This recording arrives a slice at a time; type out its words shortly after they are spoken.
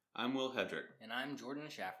I'm Will Hedrick. And I'm Jordan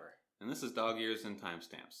Schaffer. And this is Dog Ears and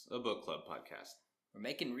Timestamps, a book club podcast. We're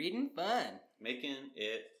making reading fun. Making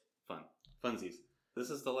it fun. Funsies.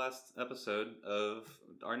 This is the last episode of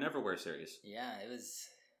our Neverwhere series. Yeah, it's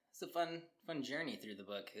a fun journey through the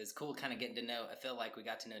book. It was cool kind of getting to know, I feel like we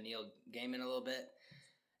got to know Neil Gaiman a little bit.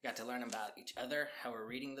 Got to learn about each other, how we're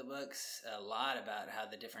reading the books, a lot about how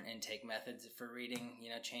the different intake methods for reading,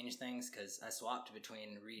 change things, because I swapped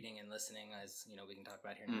between reading and listening, as, we can talk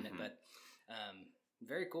about here in a minute, but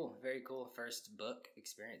very cool first book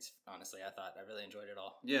experience, honestly. I thought I really enjoyed it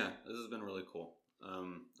all. Yeah, this has been really cool.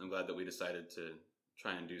 I'm glad that we decided to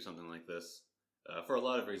try and do something like this for a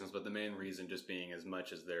lot of reasons, but the main reason just being as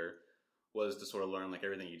much as there was to sort of learn, like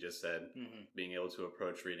everything you just said, being able to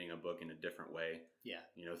approach reading a book in a different way. Yeah.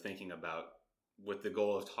 Thinking about, with the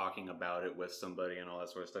goal of talking about it with somebody and all that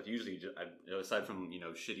sort of stuff. Usually, aside from,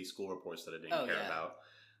 shitty school reports that I didn't care about,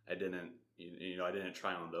 I didn't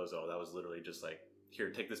try on those at all. That was literally just like, here,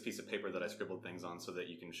 take this piece of paper that I scribbled things on so that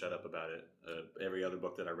you can shut up about it. Every other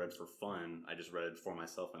book that I read for fun, I just read for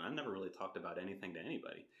myself, and I never really talked about anything to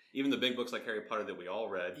anybody. Even the big books like Harry Potter that we all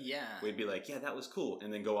read, we'd be like, yeah, that was cool,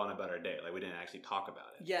 and then go on about our day. Like, we didn't actually talk about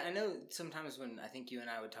it. Yeah, I know sometimes when I think you and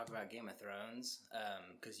I would talk about Game of Thrones,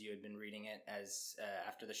 because you had been reading it as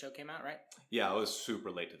after the show came out, right? Yeah, I was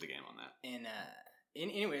super late to the game on that. And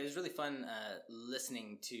anyway, it was really fun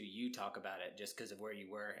listening to you talk about it, just because of where you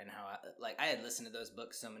were and how I had listened to those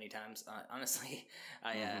books so many times. Honestly,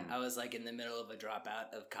 I was like in the middle of a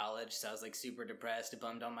dropout of college, so I was like super depressed,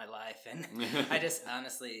 bummed on my life, and I just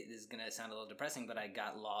honestly, this is gonna sound a little depressing, but I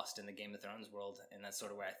got lost in the Game of Thrones world, and that's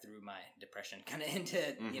sort of where I threw my depression kind of into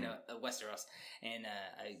Westeros, and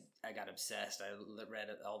I got obsessed. I read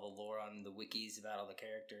all the lore on the wikis about all the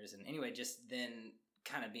characters, and anyway, just then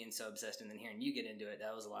kind of being so obsessed and then hearing you get into it,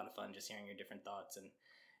 that was a lot of fun, just hearing your different thoughts, and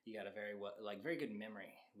you got a very good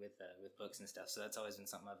memory with books and stuff, so that's always been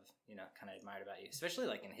something I've kind of admired about you, especially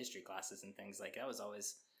like in history classes and things. Like, I was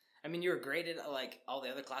always, you were great at like all the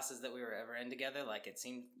other classes that we were ever in together, like it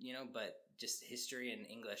seemed, but just history and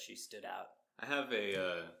English, you stood out. I have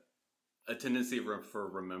a tendency for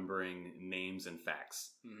remembering names and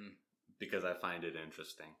facts because I find it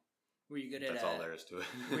interesting. Were you good at That's all there is to it.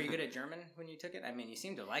 Were you good at German when you took it? You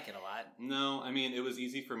seemed to like it a lot. No, it was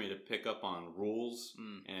easy for me to pick up on rules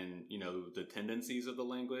and, the tendencies of the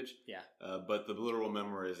language. Yeah. But the literal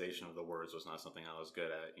memorization of the words was not something I was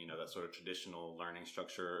good at. That sort of traditional learning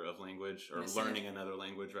structure of language, or learning another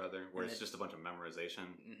language, rather, where it's just a bunch of memorization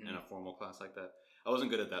in a formal class like that. I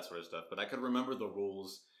wasn't good at that sort of stuff, but I could remember the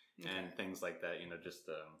rules and things like that, just...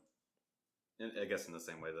 I guess in the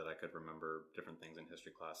same way that I could remember different things in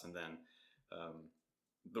history class. And then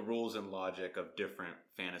the rules and logic of different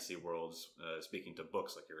fantasy worlds, speaking to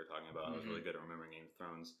books like you were talking about, I was really good at remembering Game of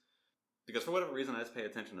Thrones. Because for whatever reason, I just pay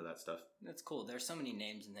attention to that stuff. That's cool. There's so many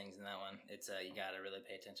names and things in that one. It's you gotta really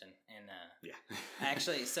pay attention. And yeah,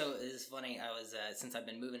 actually, so it's funny. I was since I've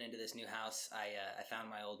been moving into this new house, I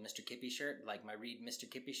found my old Mr. Kippy shirt, like my Read Mr.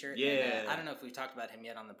 Kippy shirt. Yeah. And, I don't know if we've talked about him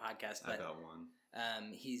yet on the podcast, but I got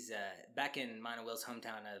one. He's back in mine and Will's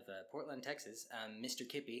hometown of Portland, Texas. Mr.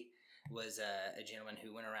 Kippy was a gentleman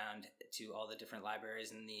who went around to all the different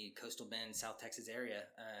libraries in the Coastal Bend, South Texas area,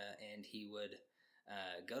 and he would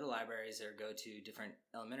go to libraries or go to different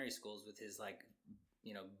elementary schools with his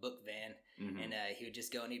book van, and he would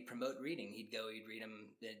just go and he'd promote reading. He'd read them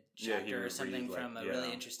a chapter or something from a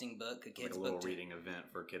really interesting book, a kid's book. Like a little reading event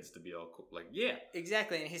for kids to be all cool. Like, yeah.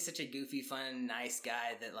 Exactly, and he's such a goofy, fun, nice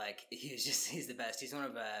guy that he's the best. He's one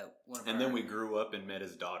of And then we grew up and met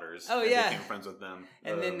his daughters. Oh, and yeah. became friends with them.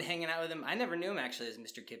 And then hanging out with him. I never knew him actually as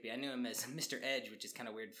Mr. Kippy. I knew him as Mr. Edge, which is kind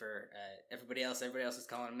of weird for everybody else. Everybody else was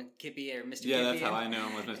calling him Kippy or Mr. Kippy. Yeah, that's how I knew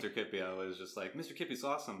him was Mr. Kippy. I was just like, Mr. Kippy's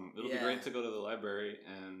awesome. It'll be great to go to the library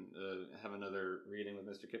and have another reading with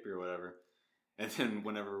Mr. Kippy or whatever. And then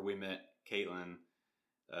whenever we met Caitlin,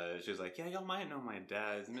 she was like, yeah, y'all might know my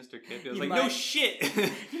dad is Mr. Kippy. I was no shit!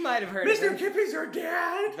 You might have heard Mr. of him. Kippy's our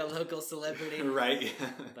dad! The local celebrity. Right.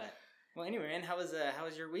 But, well, anyway, man, how was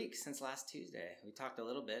your week since last Tuesday? We talked a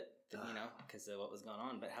little bit, because of what was going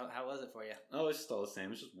on, but how was it for you? Oh, it's just all the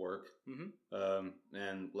same. It's just work.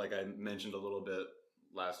 And like I mentioned a little bit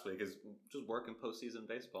last week, is just work and postseason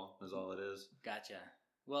baseball is all it is. Gotcha.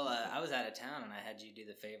 Well, I was out of town, and I had you do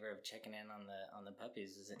the favor of checking in on the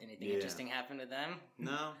puppies. Is anything interesting happen to them?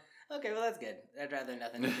 No. Okay, well, that's good. I'd rather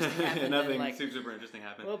nothing interesting happen nothing super interesting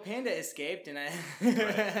happened. Well, Panda escaped, and Right.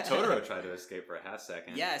 Totoro tried to escape for a half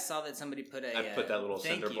second. Yeah, I saw that somebody put I put that little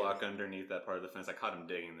cinder block underneath that part of the fence. I caught him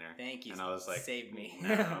digging there. Thank you. And I was like, saved me.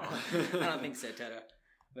 No. I don't think so, Toto.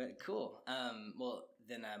 But cool. Well,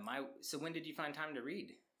 then so when did you find time to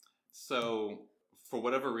read? So for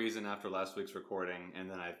whatever reason, after last week's recording, and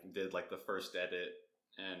then I did like the first edit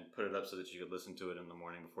and put it up so that you could listen to it in the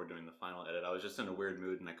morning before doing the final edit. I was just in a weird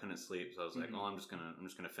mood and I couldn't sleep, so I was like, "Oh, I'm just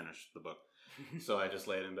gonna finish the book." So I just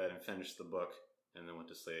laid in bed and finished the book, and then went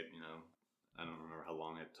to sleep. You know, I don't remember how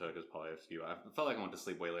long it took. It was probably a few. I felt like I went to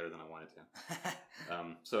sleep way later than I wanted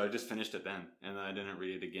to. So I just finished it then, and then I didn't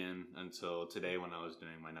read it again until today when I was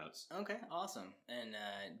doing my notes. Okay, awesome. And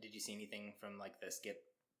did you see anything from like the skip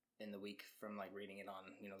in the week from like reading it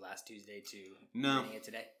on last Tuesday to reading it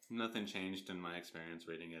today? Nothing changed in my experience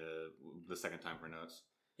reading it the second time for notes.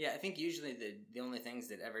 Yeah, I think usually the only things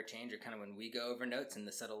that ever change are kind of when we go over notes and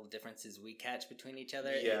the subtle differences we catch between each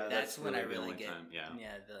other. Yeah, that's when really I really get. Time.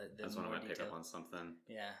 Yeah, that's when I might pick up on something.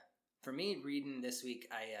 Yeah, for me, reading this week,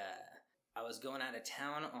 I was going out of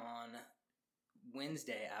town on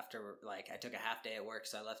Wednesday after I took a half day at work,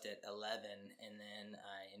 so I left at 11, and then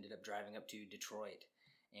I ended up driving up to Detroit,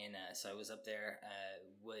 and so I was up there,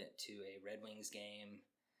 went to a Red Wings game.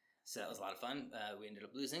 So that was a lot of fun. We ended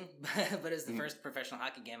up losing, but it was the first professional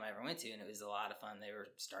hockey game I ever went to, and it was a lot of fun. They were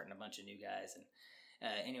starting a bunch of new guys, and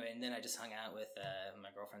anyway, and then I just hung out with my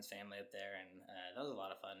girlfriend's family up there, and that was a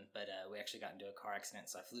lot of fun. But we actually got into a car accident,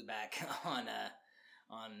 so I flew back on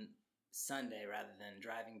Sunday rather than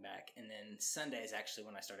driving back. And then Sunday is actually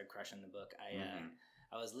when I started crushing the book.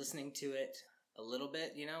 I was listening to it a little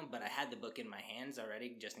bit, but I had the book in my hands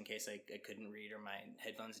already just in case I couldn't read or my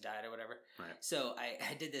headphones died or whatever. Right. So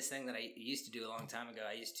I did this thing that I used to do a long time ago.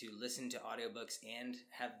 I used to listen to audiobooks and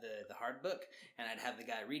have the hard book, and I'd have the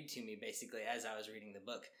guy read to me basically as I was reading the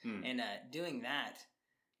book. And doing that,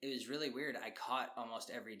 it was really weird. I caught almost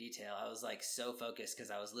every detail. I was like so focused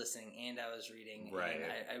because I was listening and I was reading. Right.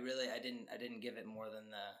 And I didn't give it more than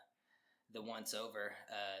the once over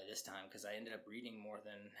this time because I ended up reading more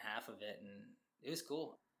than half of it, and it was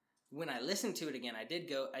cool. When I listened to it again, I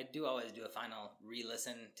do always do a final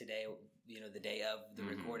re-listen today, the day of the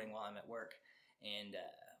recording while I'm at work. And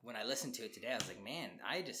when I listened to it today, I was like, man,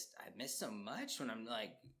 I missed so much when I'm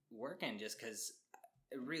like working, just because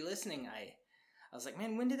re-listening, I was like,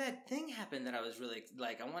 man, when did that thing happen that I was really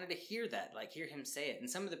like, I wanted to hear that, like hear him say it. And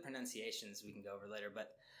some of the pronunciations we can go over later, but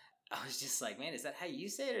I was just like, man, is that how you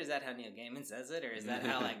say it, or is that how Neil Gaiman says it, or is that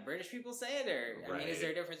how like British people say it, or I mean, is there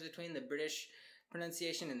a difference between the British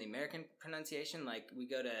pronunciation and the American pronunciation? Like we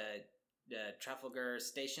go to Trafalgar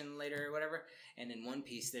Station later or whatever, and in One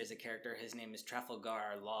Piece there's a character, his name is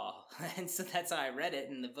Trafalgar Law, and so that's how I read it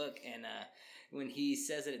in the book, and when he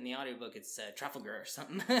says it in the audiobook it's Trafalgar or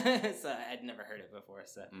something. So I'd never heard it before,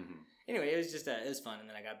 so anyway, it was just it was fun. And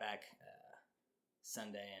then I got back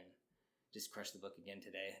Sunday and just crushed the book again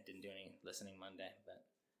today. I didn't do any listening Monday, but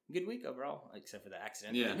good week overall, except for the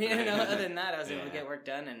accident. Yeah. Other than that, I was able to get work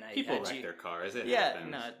done. And people wreck their cars. It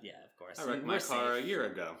happens. Of course. I wrecked my car a year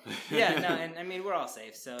ago. And I mean, we're all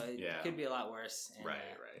safe, so it could be a lot worse. And, right.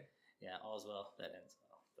 Yeah, all's well that ends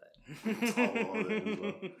well. But all well that ends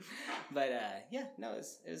well. But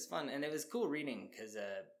it was fun, and it was cool reading because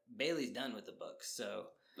Bailey's done with the book, so.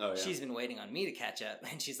 Oh, yeah. She's been waiting on me to catch up,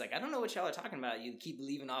 and she's like, I don't know what y'all are talking about. You keep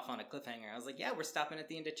leaving off on a cliffhanger. I was like, yeah, we're stopping at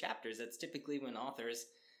the end of chapters. That's typically when authors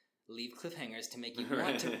leave cliffhangers to make you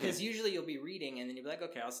want to, because usually you'll be reading and then you'll be like,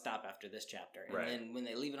 okay, I'll stop after this chapter, and then when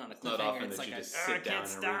they leave it on a cliffhanger, it's like you just sit down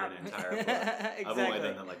and read an entire book. Exactly. I've only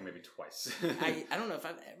done that like maybe twice. I don't know if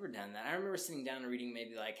I've ever done that. I remember sitting down and reading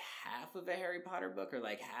maybe like half of a Harry Potter book or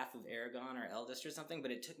like half of Eragon or Eldest or something,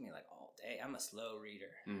 but it took me like all day. I'm a slow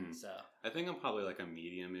reader, so I think I'm probably like a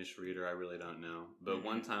medium-ish reader. I really don't know, but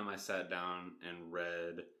one time I sat down and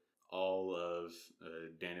read all of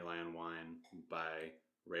Dandelion Wine by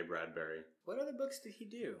Ray Bradbury. What other books did he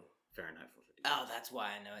do? Fahrenheit 450. Oh, that's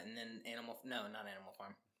why I know it. And then not Animal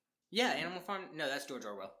Farm. Yeah, Animal Farm. No, that's George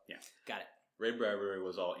Orwell. Yeah. Got it. Ray Bradbury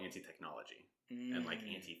was all anti-technology and like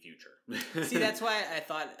anti-future. See, that's why I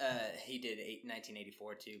thought he did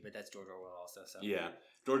 1984 too, but that's George Orwell also. So yeah,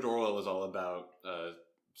 George Orwell was all about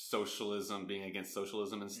socialism, being against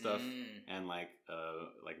socialism and stuff, and like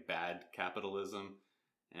bad capitalism.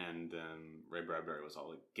 And Ray Bradbury was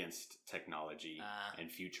all against technology and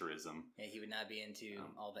futurism. Yeah, he would not be into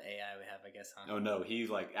all the AI we have, I guess, huh? Oh, no. He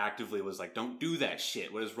like actively was like, don't do that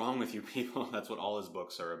shit. What is wrong with you people? That's what all his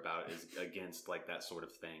books are about, is against like that sort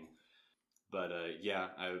of thing. But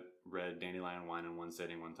I read Dandelion Wine in one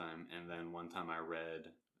sitting one time. And then one time I read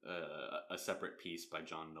A Separate Piece by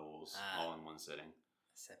John Knowles all in one sitting.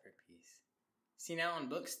 A Separate Piece. See, now on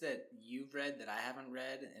books that you've read that I haven't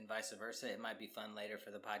read and vice versa, it might be fun later for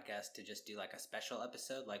the podcast to just do like a special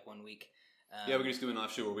episode. Like one week We can just do an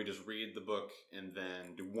offshoot where we just read the book and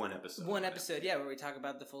then do one episode. One episode, where we talk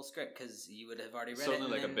about the full script, because you would have already read something it.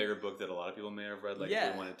 Something like a bigger book that a lot of people may have read. Like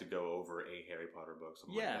we wanted to go over a Harry Potter book,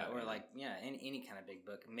 something like that. Or any kind of big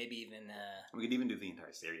book. Maybe even... we could even do the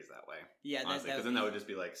entire series that way. Yeah, because then that would just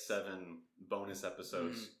be like 7 bonus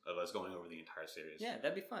episodes of us going over the entire series. Yeah,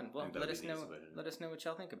 that'd be fun. Well, let us know what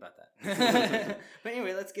y'all think about that. But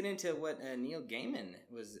anyway, let's get into what Neil Gaiman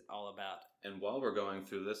was all about. And while we're going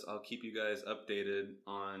through this, I'll keep you guys updated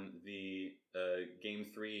on the Game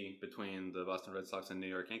 3 between the Boston Red Sox and New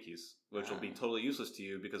York Yankees, which will be totally useless to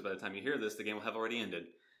you because by the time you hear this, the game will have already ended.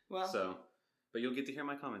 But you'll get to hear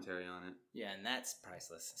my commentary on it. Yeah, and that's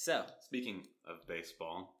priceless. So, speaking of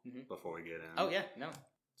baseball, before we get in. Oh, yeah, no.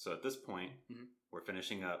 So at this point, we're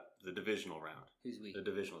finishing up the divisional round. Who's we? The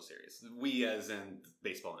divisional series. We as in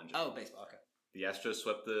baseball in general. Oh, baseball, okay. The Astros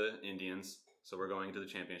swept the Indians, so we're going to the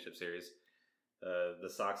championship series. The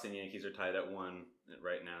Sox and Yankees are tied at 1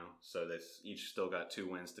 right now, so they each still got 2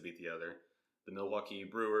 wins to beat the other. The Milwaukee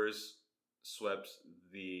Brewers swept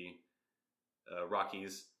the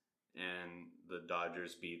Rockies, and the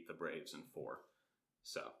Dodgers beat the Braves in 4.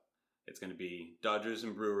 So it's going to be Dodgers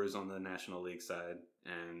and Brewers on the National League side,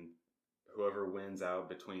 and whoever wins out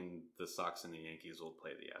between the Sox and the Yankees will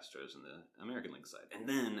play the Astros in the American League side. And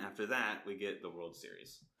then after that, we get the World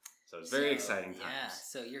Series. So it's very exciting times. Yeah,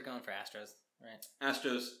 so you're going for Astros. Right.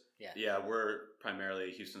 Astros, yeah, we're primarily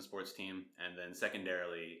a Houston sports team, and then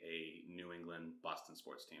secondarily a New England, Boston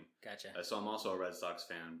sports team. Gotcha. So I'm also a Red Sox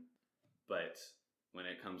fan, but when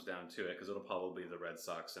it comes down to it, because it'll probably be the Red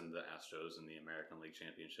Sox and the Astros in the American League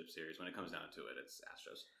Championship Series. When it comes down to it, it's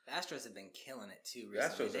Astros. The Astros have been killing it too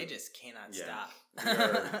recently. They just cannot stop.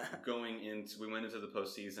 We went into the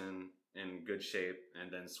postseason in good shape,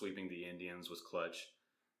 and then sweeping the Indians was clutch.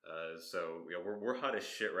 We're hot as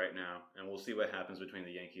shit right now, and we'll see what happens between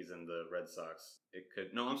the Yankees and the Red Sox.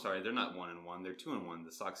 They're not 1-1. They're 2-1.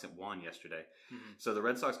 The Sox won yesterday, so the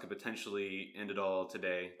Red Sox could potentially end it all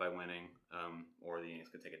today by winning, or the Yankees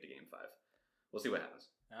could take it to Game 5. We'll see what happens.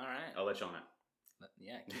 All right, I'll let y'all know.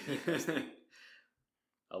 Yeah,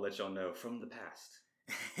 I'll let y'all know from the past.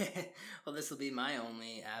 Well, this will be my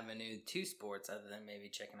only avenue to sports, other than maybe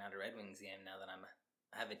checking out a Red Wings game now that I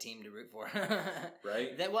have a team to root for.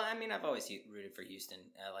 Right? I've always rooted for Houston.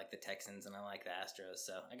 I like the Texans and I like the Astros,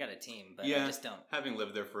 so I got a team, but I just don't. Having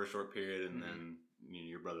lived there for a short period, and then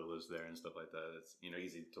your brother lives there and stuff like that, it's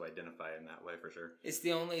easy to identify in that way for sure. It's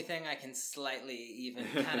the only thing I can slightly even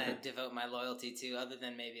kind of devote my loyalty to, other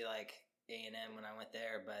than maybe like A&M when I went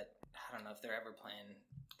there, but I don't know if they're ever playing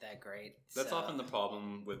that great. That's often the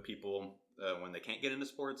problem with people when they can't get into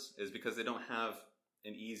sports, is because they don't have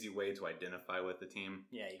an easy way to identify with the team.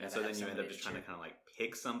 Yeah, and so then you end up just trying to kind of like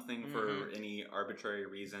pick something for any arbitrary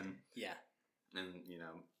reason. Yeah. And,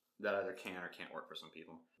 that either can or can't work for some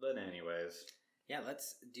people. But anyways. Yeah,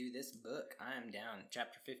 let's do this book. I am down.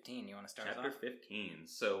 Chapter 15. You want to start us off? Chapter 15.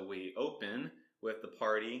 So we open with the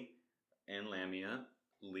party and Lamia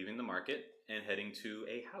leaving the market and heading to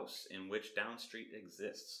a house in which Down Street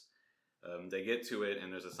exists. They get to it,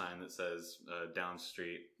 and there's a sign that says Down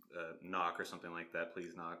Street, knock or something like that.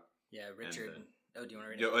 Please knock. Yeah, Richard. Do you want to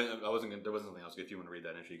read it? There wasn't something else. If you want to read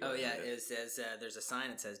that entry, go ahead. It says there's a sign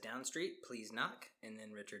that says Down Street, please knock. And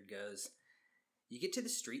then Richard goes, "You get to the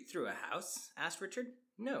street through a house?" asked Richard.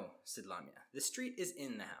 "No," said Lamia. "The street is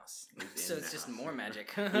in the house." So it's just more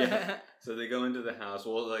magic. Yeah. So they go into the house.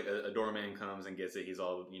 Well, like a doorman comes and gets it. He's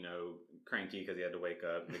all, cranky because he had to wake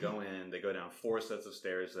up. They go in. They go down 4 sets of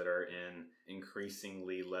stairs that are in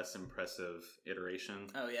increasingly less impressive iteration.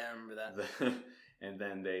 Oh, yeah, I remember that. And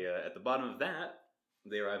then they, at the bottom of that,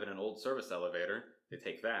 they arrive at an old service elevator. They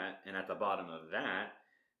take that. And at the bottom of that,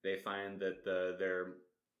 they find that they're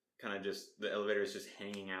kind of just, the elevator is just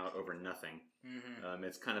hanging out over nothing. Mm-hmm.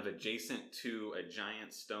 It's kind of adjacent to a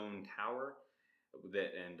giant stone tower,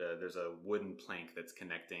 and there's a wooden plank that's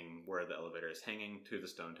connecting where the elevator is hanging to the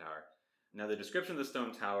stone tower. Now, the description of the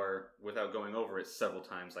stone tower, without going over it several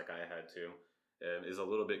times like I had to, is a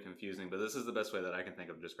little bit confusing, but this is the best way that I can think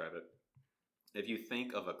of to describe it. If you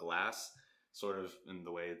think of a glass, sort of in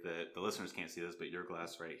the way that the listeners can't see this, but your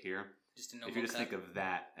glass right here. Just a normal if you just cup. think of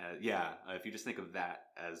that, if you just think of that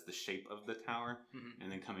as the shape of the tower, and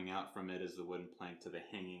then coming out from it is the wooden plank to the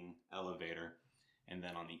hanging elevator, And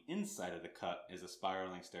then on the inside of the cup is a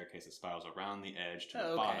spiraling staircase that spirals around the edge to the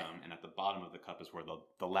okay. bottom. And at the bottom of the cup is where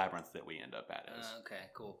the labyrinth that we end up at is. Okay,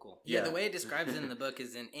 cool. Yeah, the way it describes it in the book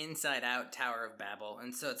is an inside-out Tower of Babel.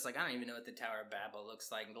 And so it's like, I don't even know what the Tower of Babel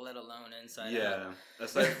looks like, let alone inside out. Yeah,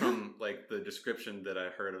 aside from like the description that I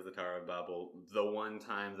heard of the Tower of Babel, the one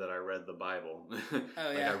time that I read the Bible,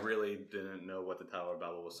 I really didn't know what the Tower of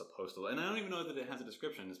Babel was supposed to look. And I don't even know that it has a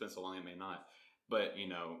description. It's been so long it may not. But,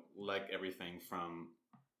 like everything from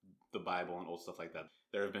the Bible and old stuff like that,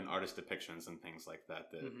 there have been artist depictions and things like that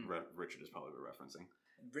Richard is probably referencing.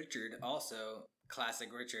 Richard also, classic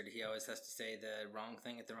Richard, he always has to say the wrong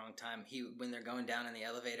thing at the wrong time. When they're going down in the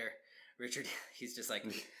elevator, Richard, he's just like,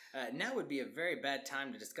 now would be a very bad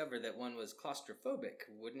time to discover that one was claustrophobic,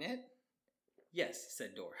 wouldn't it? Yes,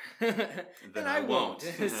 said Dor. Then I won't,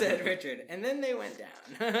 said Richard. And then they went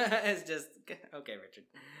down. It's just, okay, Richard.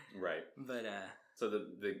 Right. But, so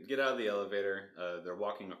they get out of the elevator. They're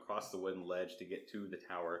walking across the wooden ledge to get to the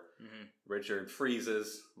tower. Mm-hmm. Richard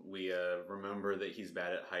freezes. We remember that he's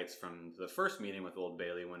bad at heights from the first meeting with Old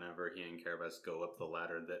Bailey whenever he and Carabas go up the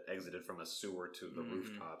ladder that exited from a sewer to the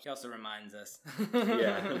rooftops. He also reminds us.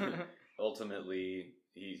 Yeah. Ultimately,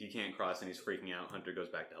 he can't cross and he's freaking out. Hunter goes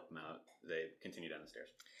back to help him out. They continue down the stairs.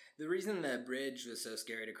 The reason the bridge was so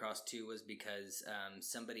scary to cross too was because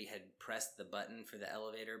somebody had pressed the button for the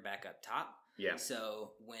elevator back up top. Yeah.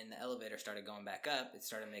 So when the elevator started going back up, it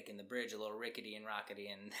started making the bridge a little rickety and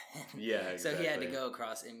rockety, and yeah, exactly. So he had to go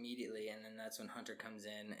across immediately, and then that's when Hunter comes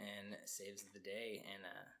in and saves the day. And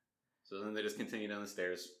so then they just continue down the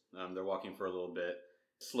stairs. They're walking for a little bit.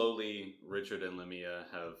 Slowly, Richard and Lamia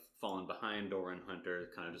have fallen behind Dor and Hunter,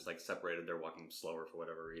 kind of just like separated. They're walking slower for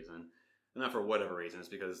whatever reason. And not for whatever reason, it's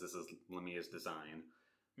because this is Lamia's design.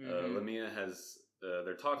 Lamia has,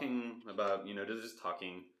 they're talking about, just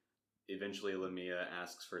talking. Eventually, Lamia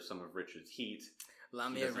asks for some of Richard's heat.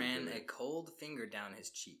 Lamia ran a cold finger down his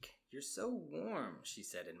cheek. You're so warm, she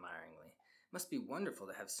said admiringly. Must be wonderful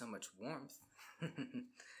to have so much warmth.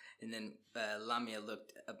 And then Lamia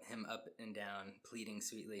looked him up and down, pleading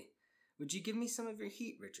sweetly. Would you give me some of your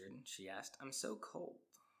heat, Richard? She asked. I'm so cold.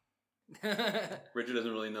 Richard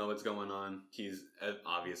doesn't really know what's going on. He's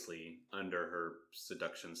obviously under her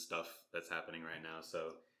seduction stuff that's happening right now, so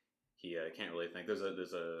he can't really think. There's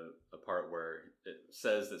a part where it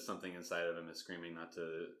says that something inside of him is screaming not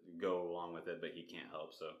to go along with it, but he can't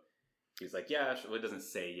help. So he's like, yeah, well, it doesn't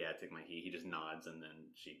say, yeah, take my heat. He just nods, and then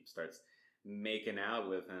she starts making out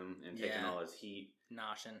with him and taking all his heat.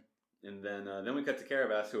 Noshing. And then we cut to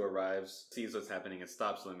Carabas, who arrives, sees what's happening, and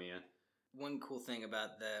stops Lamia. One cool thing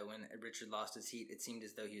about when Richard lost his heat, it seemed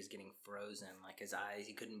as though he was getting frozen. Like his eyes,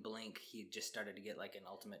 he couldn't blink. He just started to get like an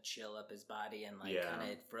ultimate chill up his body, and kind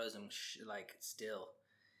of froze him like still.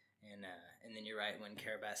 And then you're right, when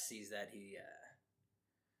Carabas sees that, he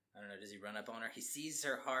I don't know, does he run up on her? He seized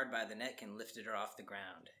her hard by the neck and lifted her off the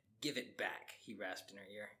ground. Give it back, he rasped in her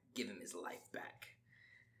ear. Give him his life back.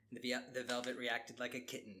 The velvet reacted like a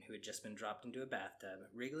kitten who had just been dropped into a bathtub,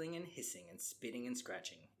 wriggling and hissing and spitting and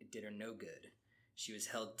scratching. It did her no good. She was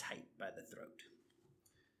held tight by the throat.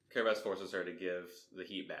 Carabas forces her to give the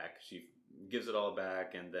heat back. She gives it all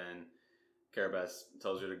back, and then Carabas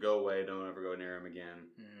tells her to go away, don't ever go near him again.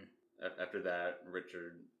 Mm-hmm. After that,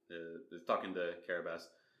 Richard is talking to Carabas.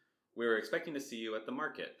 We were expecting to see you at the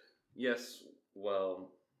market. Yes,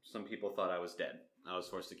 well, some people thought I was dead. I was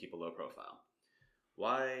forced to keep a low profile.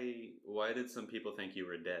 Why did some people think you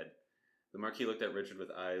were dead? The Marquis looked at Richard with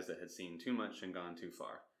eyes that had seen too much and gone too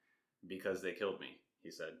far. Because they killed me, he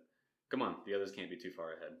said. Come on, the others can't be too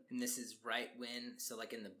far ahead. And this is right when, so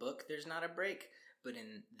like in the book, there's not a break, but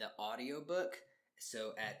in the audio book,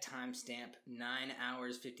 so at timestamp 9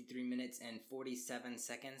 hours, 53 minutes, and 47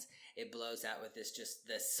 seconds, it blows out with this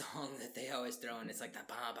song that they always throw in. It's like the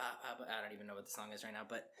ba-ba-ba-ba. I don't even know what the song is right now,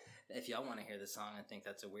 but if y'all want to hear the song, I think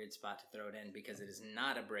that's a weird spot to throw it in because it is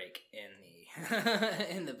not a break in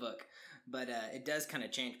the in the book. But it does kind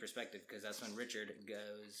of change perspective because that's when Richard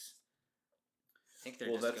goes... I think they're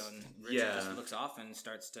going... Richard just looks off and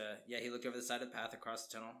starts to... Yeah, he looked over the side of the path across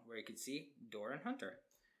the tunnel where he could see Dor and Hunter.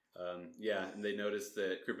 And they noticed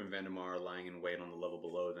that Krupp and Vandemar are lying in wait on the level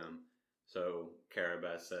below them. So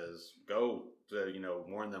Carabas says, go,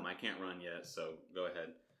 warn them, I can't run yet, so go ahead.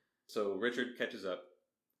 So Richard catches up.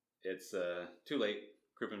 It's too late.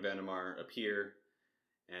 Krupp and Vandemar appear,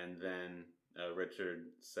 and then Richard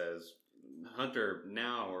says, Hunter,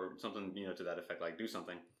 now, or something, to that effect, like, do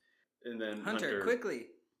something. And then Hunter, quickly!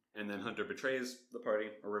 And then Hunter betrays the party,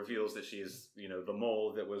 or reveals that she's, the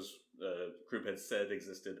mole that was, Krupp had said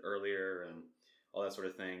existed earlier, and all that sort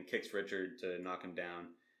of thing, kicks Richard to knock him down.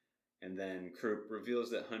 And then Krupp reveals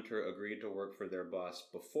that Hunter agreed to work for their boss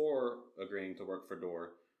before agreeing to work for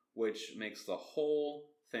Door, which makes the whole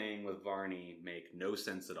thing with Varney make no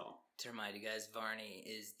sense at all. To remind you guys, Varney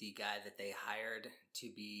is the guy that they hired to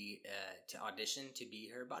be to audition to be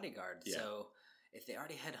her bodyguard. Yeah. So if they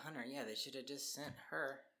already had Hunter, yeah, they should have just sent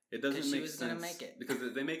her. It doesn't make sense. She was going to make it.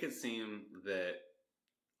 Because they make it seem that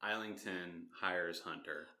Islington hires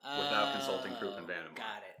Hunter without consulting Krupp and Vandermeer.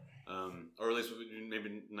 Got it. Or at least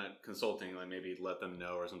maybe not consulting, like maybe let them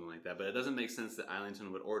know or something like that. But it doesn't make sense that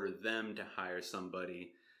Islington would order them to hire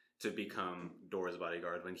somebody to become Door's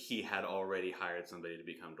bodyguard when he had already hired somebody to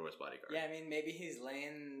become Door's bodyguard. Yeah, I mean, maybe he's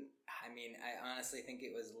laying... I mean, I honestly think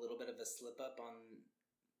it was a little bit of a slip-up on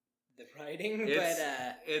the writing,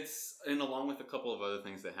 It's, and along with a couple of other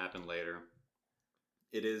things that happened later,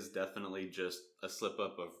 it is definitely just a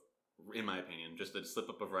slip-up of, in my opinion, just a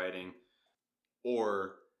slip-up of writing,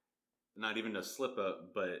 or not even a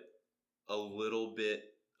slip-up, but a little bit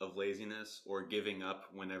of laziness or giving up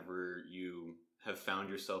whenever you have found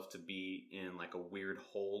yourself to be in like a weird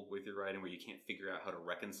hole with your writing where you can't figure out how to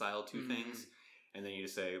reconcile two things, and then you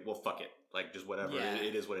just say, well, fuck it, like just whatever,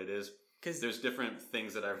 it is what it is. Because there's different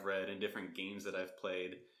things that I've read and different games that I've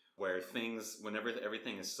played where things, whenever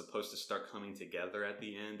everything is supposed to start coming together at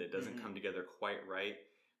the end, it doesn't come together quite right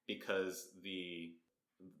because the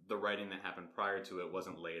writing that happened prior to it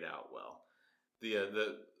wasn't laid out well.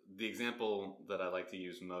 The example that I like to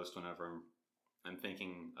use most whenever I'm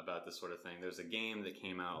thinking about this sort of thing, there's a game that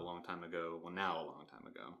came out a long time ago, well now a long time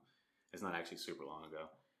ago, it's not actually super long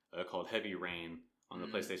ago, called Heavy Rain on the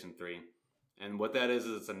PlayStation 3. And what that is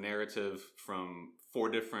it's a narrative from 4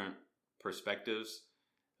 different perspectives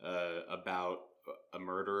about a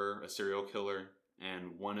murderer, a serial killer,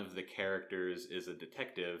 and one of the characters is a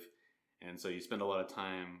detective. And so you spend a lot of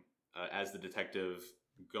time as the detective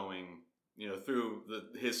going, through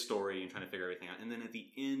his story and trying to figure everything out. And then at the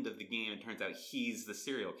end of the game, it turns out he's the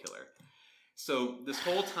serial killer. So this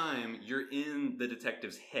whole time, you're in the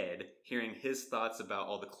detective's head, hearing his thoughts about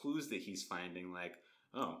all the clues that he's finding, like,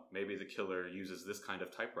 oh, maybe the killer uses this kind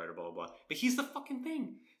of typewriter, blah, blah, blah. But he's the fucking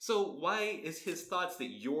thing. So why is his thoughts that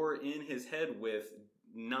you're in his head with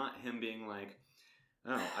not him being like,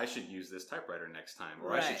 oh, I should use this typewriter next time,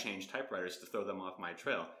 or I should change typewriters to throw them off my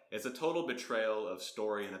trail. It's a total betrayal of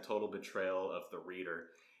story and a total betrayal of the reader.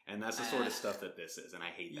 And that's the sort of stuff that this is, and I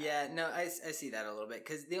hate that. Yeah, no, I see that a little bit,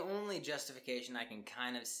 because the only justification I can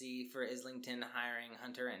kind of see for Islington hiring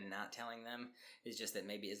Hunter and not telling them is just that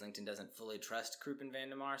maybe Islington doesn't fully trust Krupp and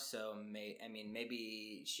Vandermeer, so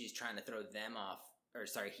maybe she's trying to throw them off, or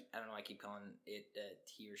sorry, I don't know why I keep calling it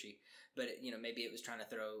he or she, but maybe it was trying to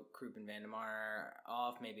throw Krupp and Vandermeer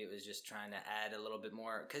off, maybe it was just trying to add a little bit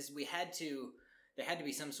more, because there had to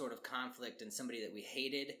be some sort of conflict and somebody that we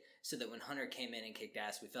hated, so that when Hunter came in and kicked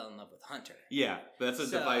ass, we fell in love with Hunter. Yeah, that's a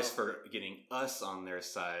device for getting us on their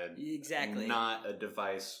side. Exactly. Not a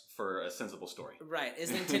device for a sensible story. Right.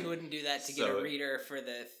 Islington wouldn't do that to get a reader for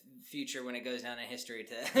the future when it goes down in history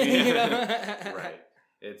to, Right.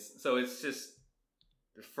 It's just,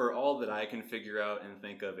 for all that I can figure out and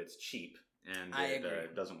think of, it's cheap. And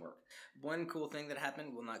it doesn't work. One cool thing that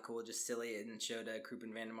happened, well, not cool, just silly, and showed Krupp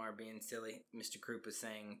and Vandermeer being silly. Mr. Krupp was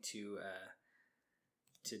saying to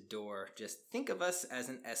Door, just think of us as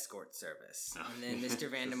an escort service. Oh. And then Mr.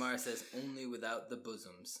 Vandermeer says, only without the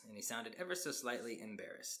bosoms. And he sounded ever so slightly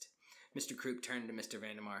embarrassed. Mr. Krupp turned to Mr.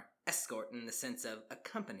 Vandermeer. Escort in the sense of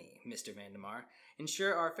accompany, Mr. Vandermeer.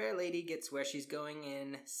 Ensure our fair lady gets where she's going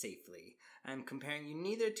in safely. I am comparing you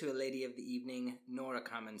neither to a lady of the evening nor a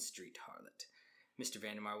common street harlot. Mr.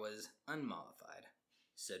 Vandermeer was unmollified.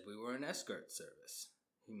 Said we were an escort service,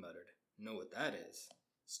 he muttered. Know what that is?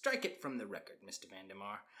 Strike it from the record, Mr.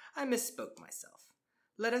 Vandermeer. I misspoke myself.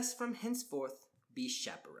 Let us from henceforth be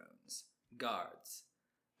chaperones, guards,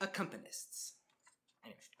 accompanists.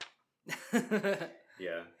 Anyway.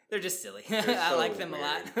 Yeah. They're just silly. I like them weird. A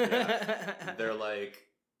lot. Yeah. They're like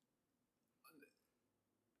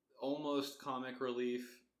almost comic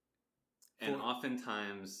relief, and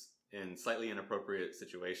oftentimes in slightly inappropriate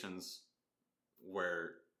situations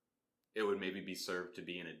where it would maybe be served to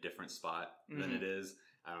be in a different spot than it is.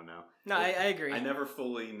 I don't know. No, I agree. I never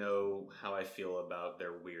fully know how I feel about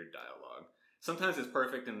their weird dialogue. Sometimes it's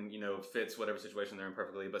perfect and, fits whatever situation they're in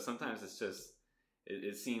perfectly, but sometimes it's just,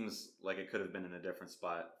 it seems like it could have been in a different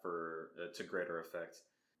spot to greater effect.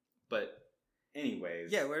 But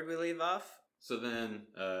anyways. Yeah, where'd we leave off? So then,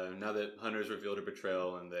 now that Hunter's revealed her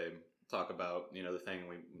betrayal and they talk about, the thing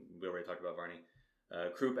we already talked about, Varney,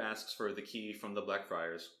 Krupp asks for the key from the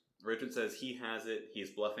Blackfriars. Richard says he has it,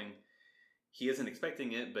 he's bluffing. He isn't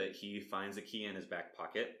expecting it, but he finds a key in his back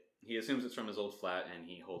pocket. he assumes it's from his old flat, and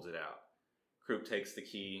he holds it out. Croup takes the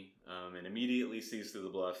key and immediately sees through the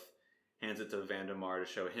bluff, hands it to Vandemar to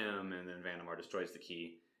show him, and then Vandemar destroys the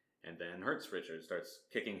key and then hurts Richard, starts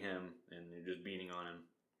kicking him and just beating on him.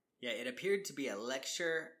 Yeah, it appeared to be a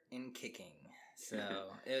lecture in kicking. So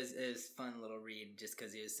it was fun little read just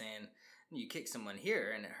because he was saying, you kick someone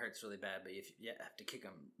here and it hurts really bad, but you have to kick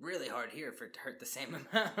them really hard here for it to hurt the same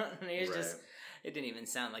amount. And it was just, it didn't even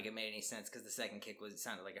sound like it made any sense because the second kick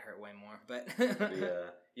sounded like it hurt way more. But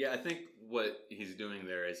yeah, I think what he's doing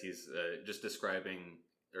there is he's just describing,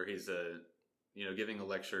 or he's giving a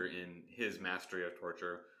lecture in his mastery of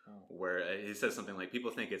torture, where he says something like, people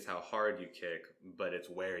think it's how hard you kick, but it's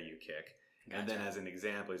where you kick. Gotcha. And then as an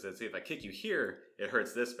example, he says, see, if I kick you here, it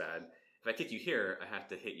hurts this bad. If I kick you here, I have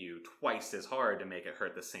to hit you twice as hard to make it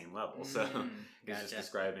hurt the same level. So he's just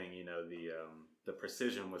describing, the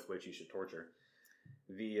precision with which you should torture.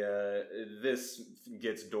 This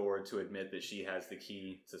gets Dor to admit that she has the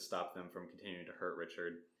key to stop them from continuing to hurt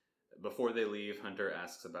Richard. Before they leave, Hunter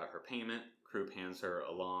asks about her payment. Croup hands her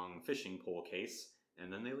a long fishing pole case,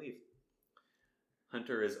 and then they leave.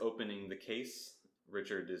 Hunter is opening the case.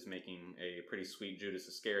 Richard is making a pretty sweet Judas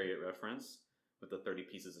Iscariot reference with the 30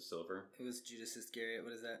 pieces of silver. Who's Judas Iscariot?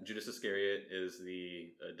 What is that? Judas Iscariot is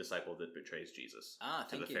the disciple that betrays Jesus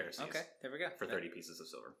to the Pharisees. Okay, there we go. For 30 pieces of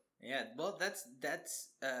silver. Yeah, well, that's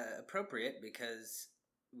appropriate because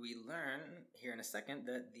we learn here in a second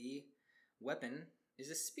that the weapon is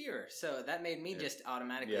a spear. So that made me just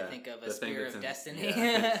automatically think of a spear of destiny.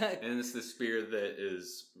 Yeah. And it's the spear that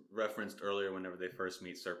is referenced earlier whenever they first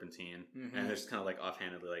meet Serpentine. Mm-hmm. And it's kind of like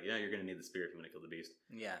offhandedly like, yeah, you're going to need the spear if you want to kill the beast.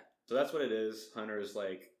 Yeah. So that's what it is. Hunter is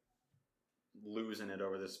like losing it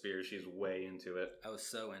over the spear. She's way into it. I was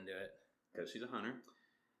so into it. Because she's a hunter.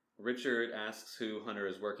 Richard asks who Hunter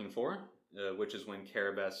is working for, which is when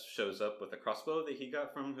Carabas shows up with a crossbow that he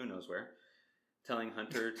got from who knows where, telling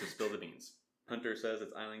Hunter to spill the beans. Hunter says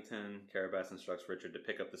it's Islington. Carabas instructs Richard to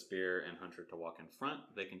pick up the spear and Hunter to walk in front.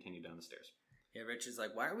 They continue down the stairs. Yeah, Richard's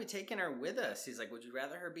like, why are we taking her with us? He's like, would you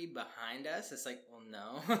rather her be behind us? It's like, well,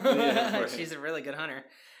 no. Yeah, right. She's a really good hunter.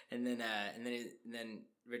 And then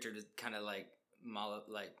Richard is kind of like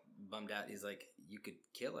bummed out. He's like, you could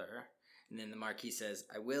kill her. And then the Marquis says,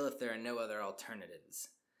 I will if there are no other alternatives.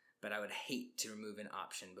 But I would hate to remove an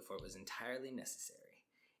option before it was entirely necessary.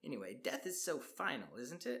 Anyway, death is so final,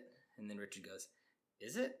 isn't it? And then Richard goes,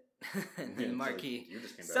 is it? And then the Marquis,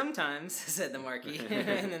 like, sometimes, said the Marquis.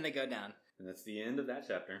 And then they go down. And that's the end of that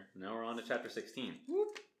chapter. Now we're on to chapter 16.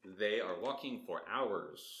 Whoop. They are walking for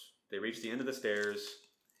hours. They reach the end of the stairs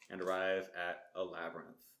and arrive at a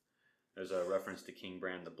labyrinth. There's a reference to King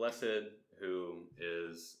Bran the Blessed, who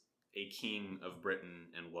is a king of Britain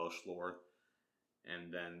and Welsh lore.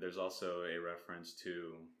 And then there's also a reference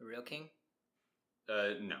to... A real king?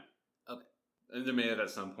 No. Okay. And there may have at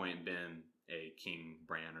some point been a King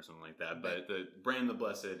Bran or something like that, but the Bran the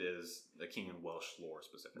Blessed is a king in Welsh lore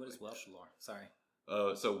specifically. What is Welsh lore? Sorry.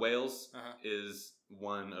 So Wales is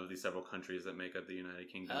one of the several countries that make up the United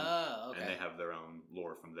Kingdom. Oh, okay. And they have their own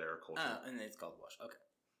lore from their culture. Oh, and it's called Welsh.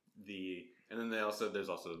 Okay. And then there's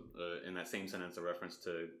also in that same sentence a reference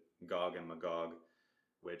to Gog and Magog,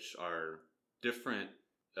 which are different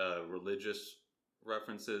religious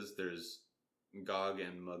references. There's Gog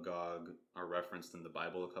and Magog are referenced in the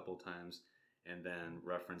Bible a couple times, and then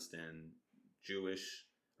referenced in Jewish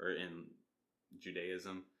or in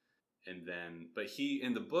Judaism. And then, but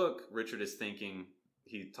in the book, Richard is thinking,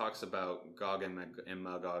 he talks about Gog and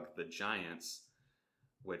Magog, the giants,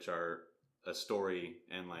 which are a story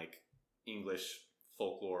in like English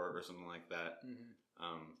folklore or something like that.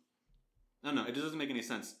 Mm-hmm. No, it just doesn't make any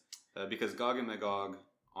sense because Gog and Magog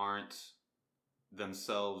aren't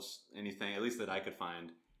themselves anything, at least that I could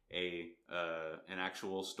find, an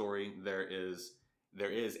actual story. There is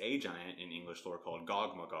a giant in English lore called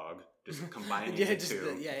Gog Magog, just combining the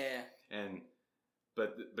two.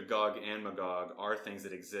 But the Gog and Magog are things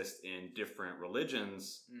that exist in different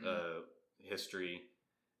religions' history.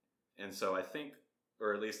 And so I think,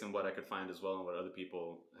 or at least in what I could find as well and what other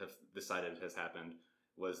people have decided has happened,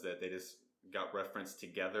 was that they just got referenced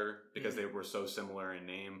together because they were so similar in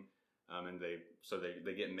name. And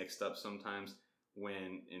they get mixed up sometimes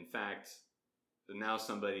when, in fact, now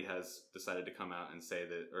somebody has decided to come out and say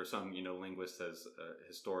that, or some linguist,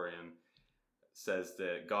 historian, says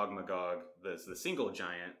that Gog Magog, the single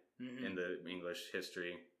giant in the English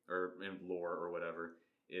history or in lore or whatever,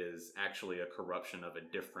 is actually a corruption of a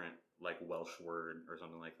different like Welsh word or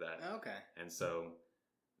something like that. Okay. And so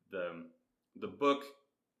the book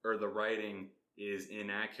or the writing is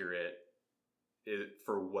inaccurate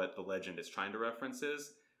for what the legend is trying to reference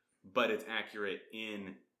is, but it's accurate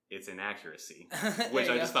in its inaccuracy, which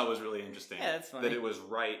I just thought was really interesting. Yeah, that's funny. That it was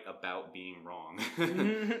right about being wrong.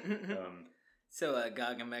 So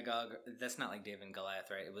Gog and Magog, that's not like David and Goliath,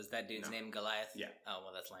 right? Was that dude's name Goliath? Yeah. Oh,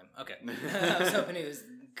 well, that's lame. Okay. I was hoping it was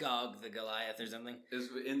Gog the Goliath or something.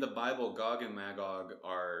 In the Bible, Gog and Magog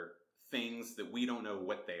are things that we don't know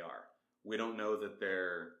what they are. We don't know that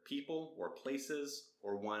they're people or places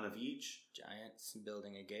or one of each. Giants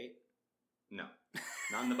building a gate? No,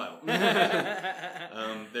 not in the Bible.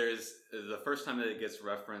 There's the first time that it gets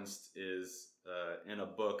referenced is in a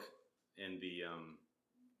book in the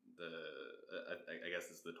I guess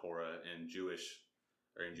it's the Torah in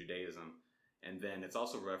Judaism, and then it's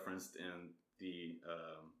also referenced in the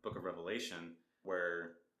book of Revelation,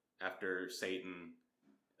 where after Satan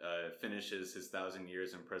finishes his 1,000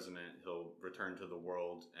 years imprisonment, he'll return to the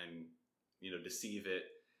world and deceive it.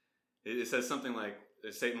 It says something like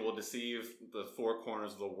Satan will deceive the four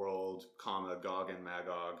corners of the world, Gog and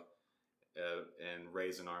Magog, and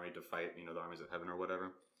raise an army to fight the armies of heaven or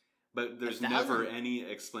whatever. But there's never any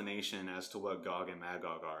explanation as to what Gog and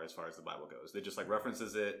Magog are as far as the Bible goes. They just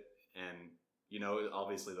references it, and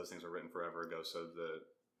obviously those things were written forever ago, so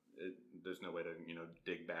there's no way to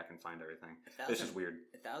dig back and find everything. It's just weird.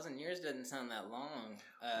 1,000 years doesn't sound that long.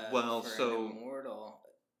 For an immortal.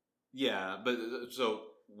 Yeah, but so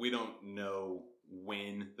we don't know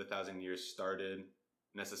when the 1,000 years started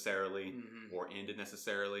necessarily or ended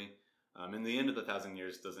necessarily. And the end of the 1,000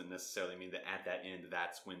 years doesn't necessarily mean that at that end,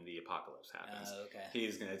 that's when the apocalypse happens. Okay.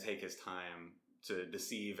 He's going to take his time to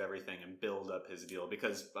deceive everything and build up his deal,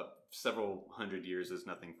 because several hundred years is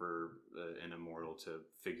nothing for an immortal to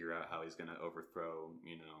figure out how he's going to overthrow,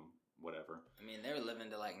 whatever. I mean, they were living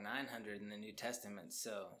to 900 in the New Testament,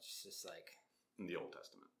 so it's just in the Old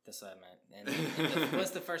Testament. That's what I meant. And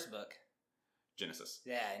what's the first book? Genesis.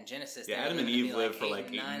 Yeah, in Genesis. Yeah, Adam and Eve lived for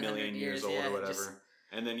 8 million years old or whatever.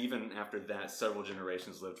 And then even after that, several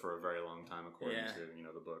generations lived for a very long time, according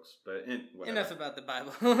to the books. But enough about the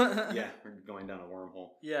Bible. Yeah, we're going down a wormhole.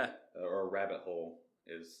 Yeah, or a rabbit hole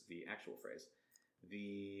is the actual phrase.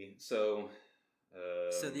 So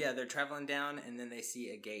they're traveling down, and then they see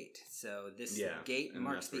a gate. So this gate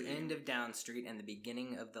marks the end of Down Street and the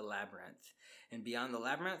beginning of the labyrinth. And beyond the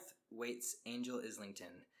labyrinth waits Angel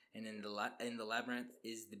Islington, and in the labyrinth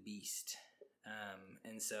is the beast.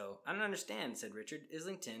 And so, I don't understand, said Richard.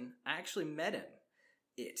 Islington, I actually met him.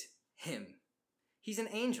 Him. He's an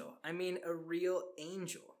angel. I mean, a real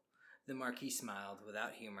angel. The Marquis smiled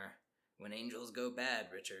without humor. When angels go bad,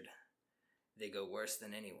 Richard, they go worse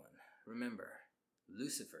than anyone. Remember,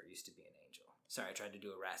 Lucifer used to be an angel. Sorry, I tried to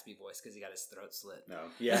do a raspy voice because he got his throat slit. No.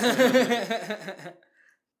 Yeah.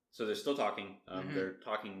 So they're still talking. They're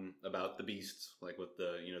talking about the beasts, like with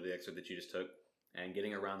the excerpt that you just took, and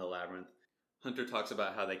getting around the labyrinth. Hunter talks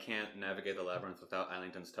about how they can't navigate the labyrinth without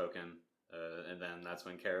Islington's token, and then that's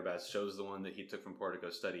when Carabas shows the one that he took from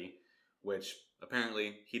Portico Study, which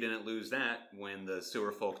apparently he didn't lose that when the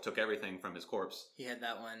sewer folk took everything from his corpse. He had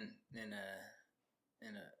that one in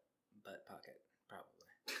a butt pocket, probably.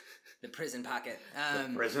 The prison pocket.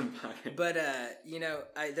 The prison pocket. But,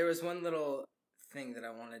 there was one little thing that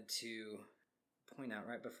I wanted to point out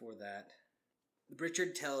right before that.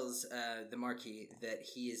 Richard tells the Marquis that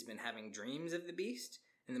he has been having dreams of the beast,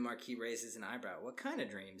 and the Marquis raises an eyebrow. What kind of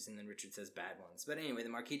dreams? And then Richard says bad ones. But anyway, the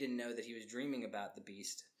Marquis didn't know that he was dreaming about the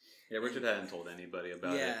beast. Yeah, Richard hadn't told anybody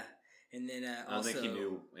about it. Yeah, and then I don't think he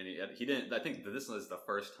knew, and he didn't. I think that this was the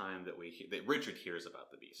first time that Richard hears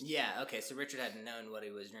about the beast. Yeah, okay, so Richard hadn't known what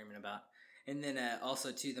he was dreaming about. And then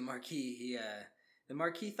also, too, the Marquis, the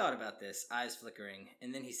Marquis thought about this, eyes flickering,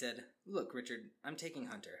 and then he said, "Look, Richard, I'm taking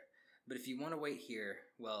Hunter. But if you want to wait here,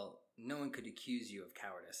 well, no one could accuse you of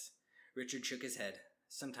cowardice." Richard shook his head.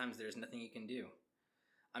 Sometimes there's nothing you can do.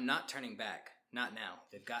 I'm not turning back. Not now.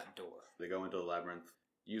 They've got door. They go into the labyrinth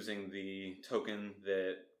using the token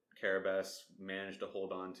that Carabas managed to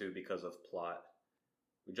hold on to because of plot.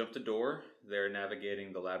 We jump to door. They're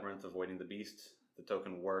navigating the labyrinth, avoiding the beast. The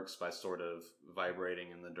token works by sort of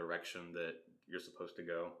vibrating in the direction that you're supposed to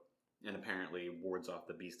go, and apparently wards off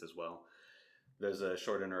the beast as well. There's a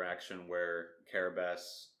short interaction where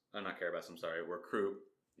where Croup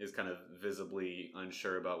is kind of visibly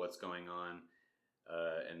unsure about what's going on,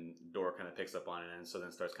 and Dor kind of picks up on it, and so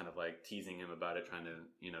then starts kind of teasing him about it, trying to,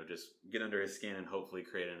 just get under his skin and hopefully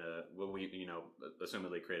creating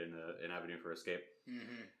assumedly creating an avenue for escape.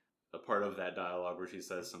 Mm-hmm. A part of that dialogue where she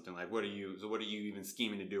says something like, what are you even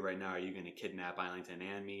scheming to do right now? Are you going to kidnap Islington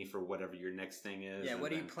and me for whatever your next thing is? Yeah,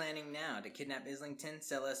 what are you planning now? To kidnap Islington?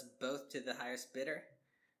 Sell us both to the highest bidder?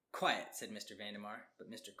 Quiet, said Mr. Vandemar, but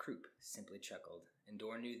Mr. Croup simply chuckled, and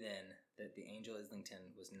Dor knew then that the angel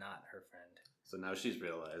Islington was not her friend. So now she's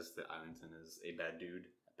realized that Islington is a bad dude.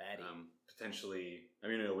 A baddie. Potentially, I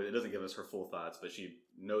mean, it doesn't give us her full thoughts, but she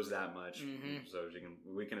knows that much. Mm-hmm. So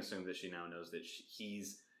we can assume that she now knows that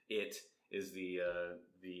is the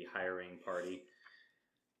hiring party.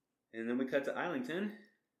 And then we cut to Islington,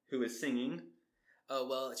 who is singing. Oh,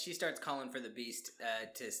 well, she starts calling for the Beast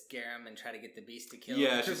to scare him and try to get the Beast to kill him.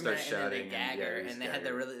 Yeah, she starts shouting. And they gag her. And they had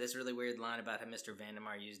this really weird line about how Mr.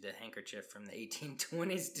 Vandemar used a handkerchief from the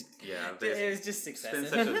 1820s. It was just excessive.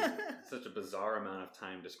 Spent such a bizarre amount of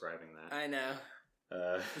time describing that. I know.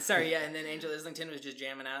 Sorry, yeah, and then Angel Islington was just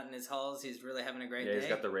jamming out in his halls. He's really having a great day. Yeah, he's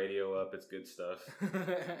got the radio up. It's good stuff.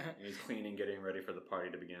 He's cleaning, getting ready for the party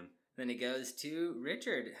to begin. Then he goes to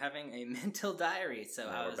Richard having a mental diary. So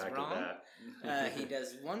I was wrong. He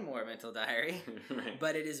does one more mental diary, right.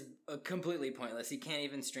 But it is completely pointless. He can't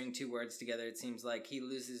even string two words together. It seems like he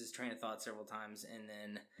loses his train of thought several times, and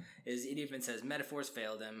then it even says metaphors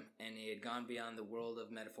failed him, and he had gone beyond the world of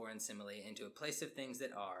metaphor and simile into a place of things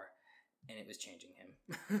that are, and it was changing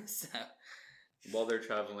him. So while they're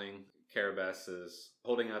traveling, Carabas is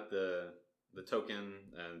holding out the token,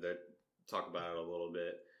 and they talk about it a little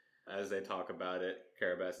bit. As they talk about it,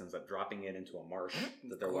 Carabas ends up dropping it into a marsh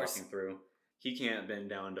that they're walking through. He can't bend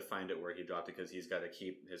down to find it where he dropped it because he's got to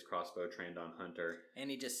keep his crossbow trained on Hunter. And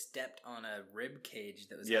he just stepped on a rib cage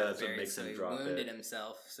that was that's what makes him drop it. So he wounded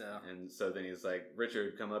himself. And so then he's like,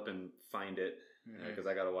 Richard, come up and find it because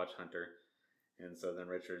I got to watch Hunter. And so then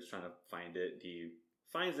Richard's trying to find it. He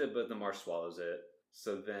finds it, but the marsh swallows it.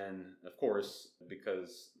 So then, of course,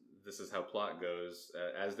 because this is how plot goes,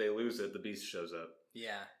 as they lose it, the Beast shows up.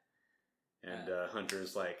 Yeah. And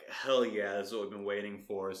Hunter's like, hell yeah, that's what we've been waiting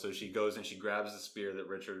for. So she goes and she grabs the spear that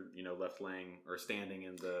Richard, left laying or standing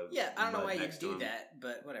in the I don't know why you'd do that,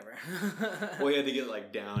 but whatever. Well, he had to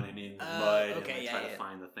get down and in the mud and try to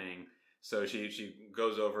find the thing. So she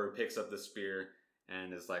goes over, picks up the spear,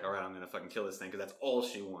 and is like, all right, I'm going to fucking kill this thing, because that's all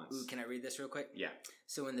she wants. Ooh, can I read this real quick? Yeah.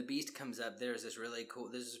 So when the Beast comes up, there's this really cool,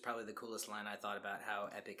 this is probably the coolest line I thought about how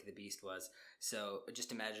epic the Beast was. So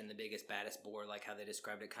just imagine the biggest, baddest boar, like how they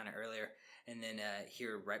described it kind of earlier. And then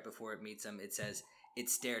here, right before it meets them, it says, it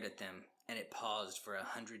stared at them, and it paused for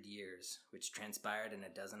 100 years, which transpired in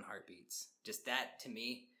 12 heartbeats. Just that, to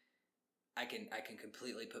me, I can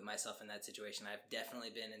completely put myself in that situation. I've definitely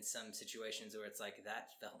been in some situations where it's like,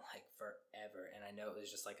 that felt like forever. And I know it was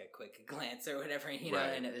just like a quick glance or whatever, know,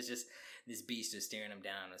 and it was just, this Beast was staring him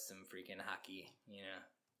down with some freaking hockey,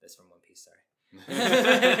 That's from One Piece, sorry.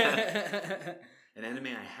 An anime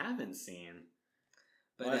I haven't seen.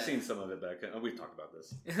 But I've seen some of it back. We've talked about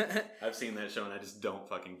this. I've seen that show and I just don't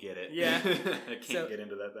fucking get it. Yeah. I can't get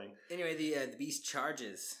into that thing. Anyway, the Beast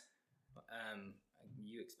charges.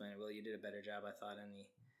 You explained it. Well, you did a better job, I thought, in the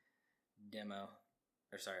demo.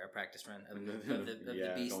 Our practice run of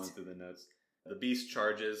the Beast. Going through the notes. The Beast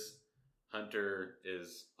charges. Hunter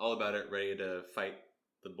is all about it, ready to fight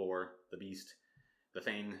the boar, the Beast, the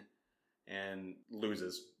thing, and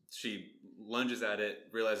loses. She lunges at it,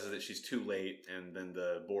 realizes that she's too late, and then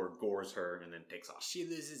the boar gores her and then takes off. She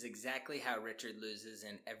loses exactly how Richard loses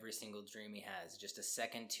in every single dream he has. Just a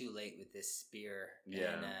second too late with this spear.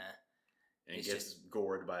 Yeah. And he gets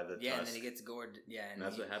gored by the tusk. Yeah, and then he gets gored. Yeah, and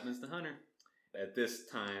that's what happens to Hunter. At this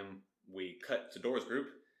time, we cut to Dora's group.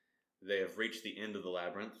 They have reached the end of the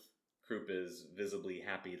labyrinth. Krupp is visibly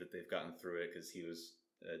happy that they've gotten through it because he was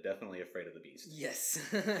definitely afraid of the Beast. Yes.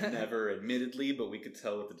 Never admittedly, but we could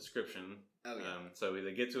tell with the description. Oh, yeah. So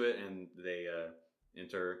they get to it and they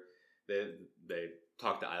enter. They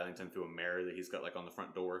talk to Islington through a mirror that he's got like on the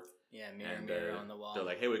front door. Yeah, mirror on the wall. They're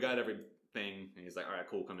like, hey, we got everything. And he's like, all right,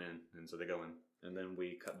 cool, come in. And so they go in. And then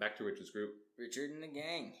we cut back to Richard's group. Richard and the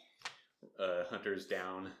gang. Hunter's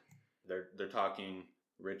down. They're talking.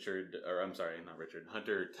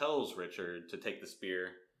 Hunter tells Richard to take the spear.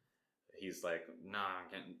 He's like, nah,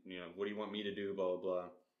 I can't, what do you want me to do, blah, blah, blah.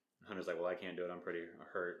 Hunter's like, well, I can't do it, I'm pretty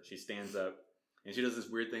hurt. She stands up, and she does this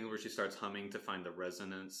weird thing where she starts humming to find the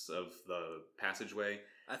resonance of the passageway.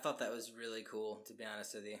 I thought that was really cool, to be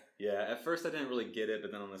honest with you. Yeah, at first I didn't really get it,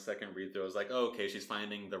 but then on the second read-through, I was like, oh, okay, she's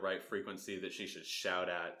finding the right frequency that she should shout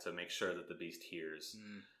at to make sure that the Beast hears.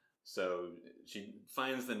 Mm. So she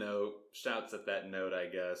finds the note, shouts at that note, I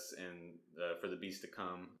guess, and for the Beast to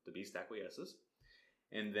come, the Beast acquiesces.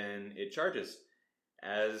 And then it charges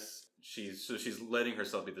as she's letting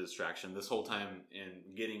herself be the distraction. This whole time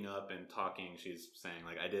in getting up and talking, she's saying,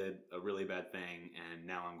 like, I did a really bad thing and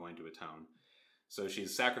now I'm going to atone. So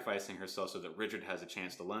she's sacrificing herself so that Richard has a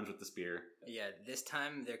chance to lunge with the spear. Yeah, this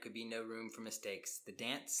time there could be no room for mistakes. The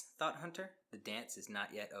dance, thought Hunter, the dance is not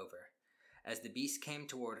yet over. As the Beast came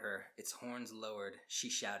toward her, its horns lowered, she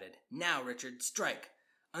shouted, now, Richard, strike!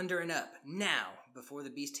 Under and up, now, before the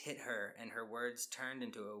beast hit her, and her words turned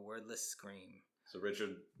into a wordless scream. So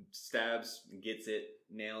Richard stabs, gets it,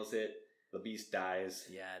 nails it. The beast dies.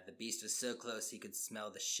 Yeah, the beast was so close he could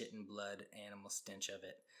smell the shit and blood animal stench of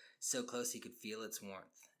it. So close he could feel its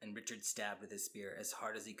warmth. And Richard stabbed with his spear as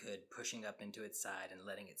hard as he could, pushing up into its side and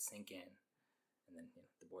letting it sink in. And then,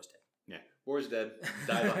 the boar's dead. Yeah, boar's dead.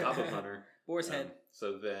 Dies on top of Hunter. Boar's head.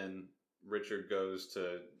 So then Richard goes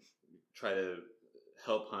to try to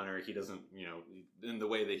help Hunter. He doesn't, in the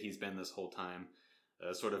way that he's been this whole time,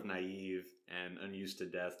 sort of naive and unused to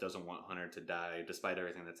death, doesn't want Hunter to die despite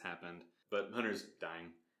everything that's happened. But Hunter's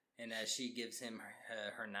dying. And as she gives him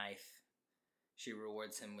her knife, she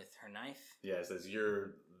rewards him with her knife. Yeah, it says,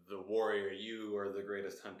 "You're the warrior. You are the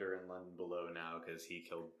greatest hunter in London Below now," because he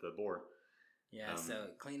killed the boar. Yeah, so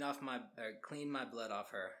clean my blood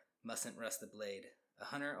off her. Mustn't rust the blade. A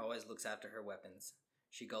hunter always looks after her weapons.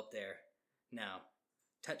 She gulped there. Now,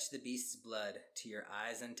 touch the beast's blood to your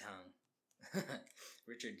eyes and tongue.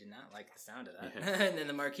 Richard did not like the sound of that. Yeah. And then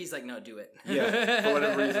the Marquis like, no, do it. Yeah, for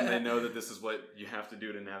whatever reason, they know that this is what you have to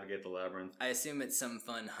do to navigate the labyrinth. I assume it's some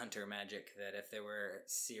fun hunter magic that if there were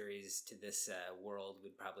series to this world,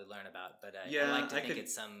 we'd probably learn about. But I like to think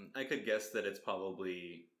it's some... I could guess that it's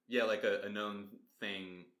probably, like a known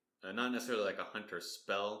thing, not necessarily like a hunter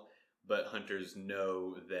spell, but hunters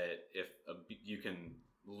know that if you can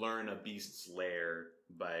learn a beast's lair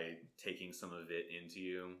by taking some of it into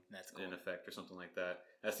you. That's cool. In effect, or something like that.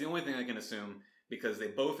 That's the only thing I can assume, because they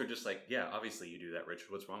both are just like, yeah, obviously you do that, Richard.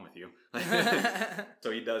 What's wrong with you?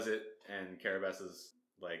 So he does it, and Carabas is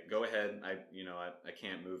like, go ahead. I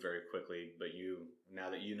can't move very quickly, but now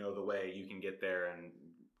that you know the way, you can get there and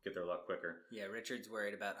get there a lot quicker. Yeah, Richard's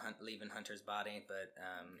worried about leaving Hunter's body, but...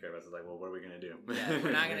 Carabas is like, well, what are we going to do? Yeah,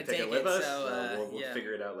 we're not going to take it with us, so we'll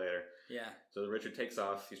figure it out later. Yeah. So Richard takes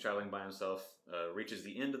off. He's traveling by himself, reaches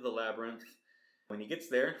the end of the labyrinth. When he gets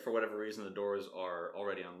there, for whatever reason, the doors are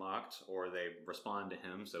already unlocked, or they respond to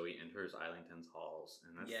him, so he enters Islington's halls.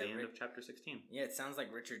 And that's the end of chapter 16. Yeah, it sounds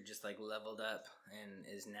like Richard just leveled up and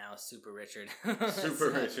is now Super Richard. Super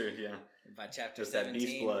Richard, yeah. By chapter just 17. That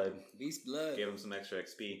beast blood. Beast blood. Gave him some extra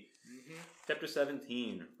XP. Mm-hmm. Chapter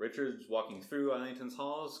 17. Richard's walking through Islington's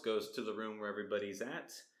halls, goes to the room where everybody's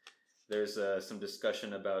at. There's some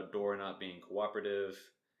discussion about Dora not being cooperative,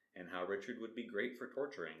 and how Richard would be great for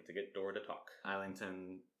torturing to get Dora to talk.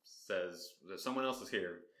 Islington says, someone else is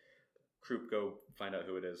here. Croup, go find out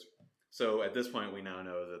who it is. So at this point, we now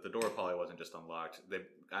know that the door probably wasn't just unlocked.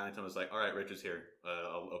 Islington was like, all right, Richard's here.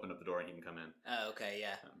 I'll open up the door and he can come in. Oh, okay,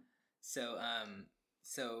 yeah. So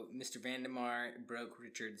Mr. Vandemar broke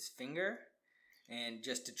Richard's finger, and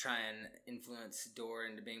just to try and influence Dora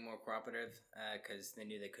into being more cooperative, because they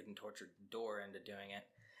knew they couldn't torture Dora into doing it.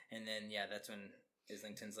 And then, that's when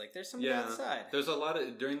Islington's like, there's somebody outside. There's a lot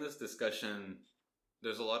of, during this discussion,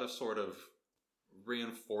 there's a lot of sort of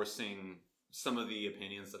reinforcing some of the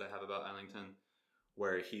opinions that I have about Islington,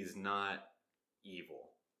 where he's not evil.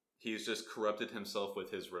 He's just corrupted himself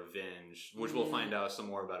with his revenge, which we'll find out some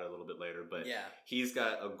more about it a little bit later. But he's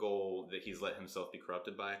got a goal that he's let himself be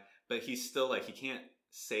corrupted by. But he's still he can't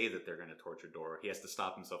say that they're going to torture Dora. He has to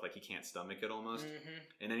stop himself. He can't stomach it almost.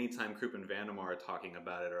 Mm-hmm. And anytime Croup and Vandemar are talking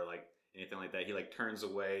about it or anything like that, he turns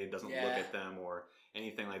away, doesn't look at them or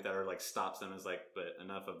anything like that, or stops them and is like, but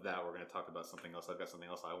enough of that. We're going to talk about something else. I've got something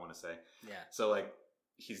else I want to say. Yeah. So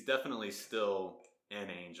he's definitely still an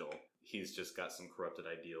angel. He's just got some corrupted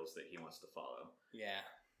ideals that he wants to follow. Yeah.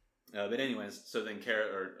 But anyways, so then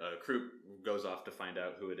Croup goes off to find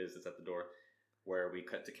out who it is that's at the door, where we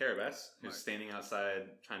cut to Carabas, who's standing outside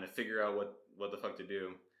trying to figure out what the fuck to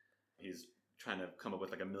do. He's trying to come up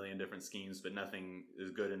with a million different schemes, but nothing is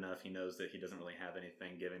good enough. He knows that he doesn't really have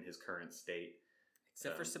anything given his current state.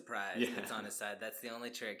 Except for surprise that's on his side. That's the only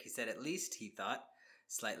trick. He said at least, he thought,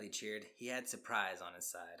 slightly cheered, he had surprise on his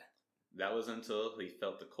side. That was until he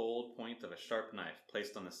felt the cold point of a sharp knife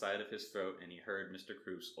placed on the side of his throat, and he heard Mr.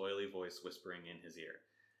 Croup's oily voice whispering in his ear.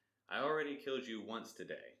 I already killed you once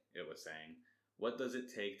today, it was saying. What does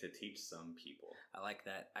it take to teach some people? I like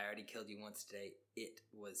that. I already killed you once today, it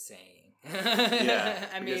was saying.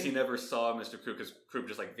 Because he never saw Mr. Croup, because Croup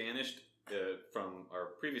just vanished from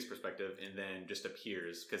our previous perspective and then just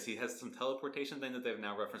appears, because he has some teleportation thing that they've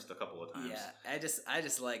now referenced a couple of times. Yeah, I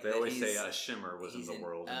just like they that always say a shimmer was in the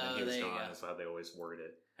world and then he was gone. That's how they always word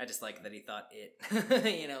it. I just like that he thought it.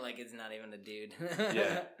 It's not even a dude.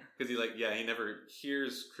 Yeah, because he never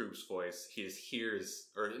hears Croup's voice. He just hears,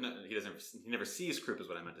 he never sees Croup is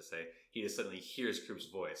what I meant to say. He just suddenly hears Croup's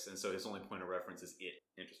voice, and so his only point of reference is it.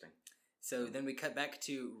 Interesting. So then we cut back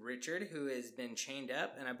to Richard, who has been chained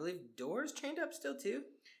up, and I believe Dora's chained up still too?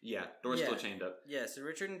 Yeah, Dor's still chained up. Yeah, so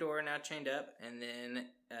Richard and Dor are now chained up, and then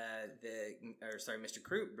Mr.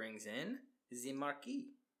 Croup brings in the Marquis.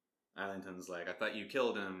 Islington's like, I thought you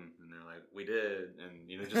killed him, and they're like, we did,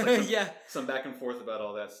 and just like some back and forth about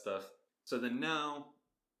all that stuff. So then now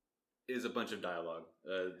is a bunch of dialogue.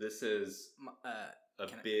 This is a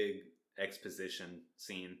big exposition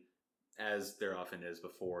scene, as there often is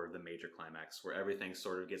before the major climax, where everything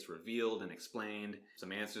sort of gets revealed and explained,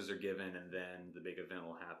 some answers are given, and then the big event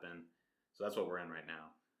will happen. So that's what we're in right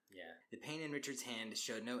now. Yeah. The pain in Richard's hand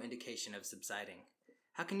showed no indication of subsiding.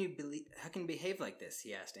 How can you behave like this?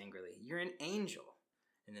 He asked angrily. You're an angel.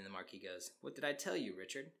 And then the Marquis goes, what did I tell you,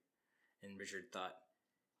 Richard? And Richard thought,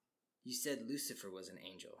 you said Lucifer was an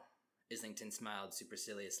angel. Islington smiled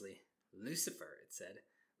superciliously. Lucifer, it said.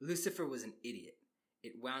 Lucifer was an idiot.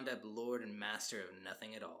 It wound up lord and master of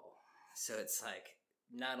nothing at all. So it's like,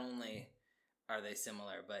 not only are they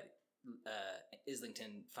similar, but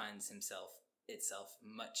Islington finds itself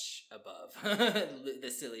much above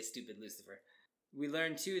the silly, stupid Lucifer. We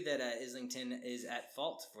learn, too, that Islington is at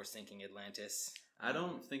fault for sinking Atlantis. I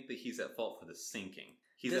don't think that he's at fault for the sinking.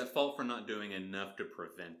 He's at fault for not doing enough to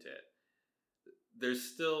prevent it. There's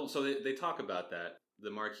still... So they talk about that.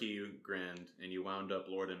 The Marquis grinned, and you wound up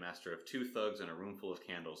lord and master of 2 thugs and a room full of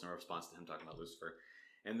candles in response to him talking about Lucifer.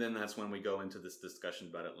 And then that's when we go into this discussion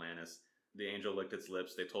about Atlantis. The angel licked its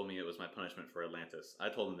lips. They told me it was my punishment for Atlantis. I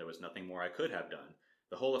told them there was nothing more I could have done.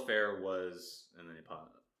 The whole affair was, and then he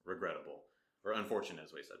paused, regrettable. Or unfortunate,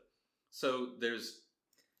 is what he said.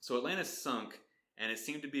 So Atlantis sunk, and it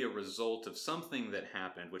seemed to be a result of something that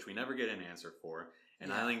happened, which we never get an answer for.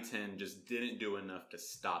 And Islington just didn't do enough to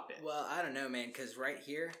stop it. Well, I don't know, man, because right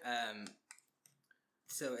here,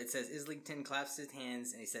 so it says, Islington claps his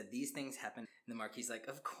hands, and he said, these things happen. And the Marquis is like,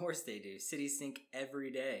 of course they do. Cities sink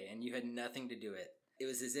every day, and you had nothing to do it. It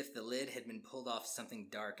was as if the lid had been pulled off something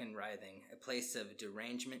dark and writhing, a place of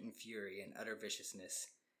derangement and fury and utter viciousness.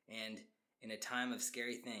 And in a time of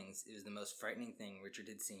scary things, it was the most frightening thing Richard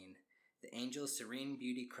had seen. The angel's serene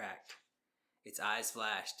beauty cracked. Its eyes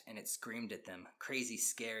flashed, and it screamed at them, crazy,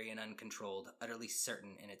 scary, and uncontrolled, utterly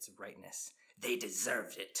certain in its rightness. They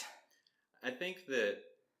deserved it. I think that,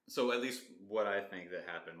 so at least what I think that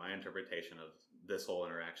happened, my interpretation of this whole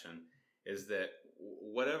interaction, is that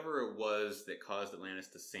whatever it was that caused Atlantis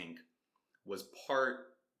to sink was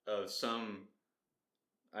part of some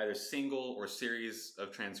either single or series of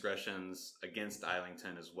transgressions against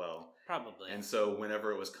Islington as well. Probably. And so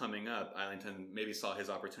whenever it was coming up, Islington maybe saw his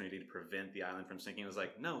opportunity to prevent the island from sinking and was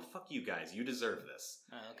like, no, fuck you guys, you deserve this.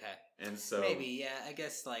 Oh, okay. And so... Maybe, yeah, I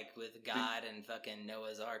guess like with God and fucking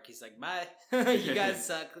Noah's Ark, he's like, bye, you guys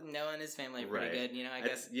suck. Noah and his family are pretty good, I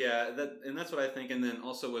guess. And that's what I think. And then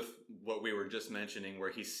also with what we were just mentioning,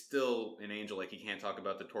 where he's still an angel, like he can't talk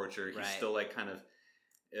about the torture. He's still like kind of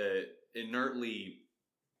inertly...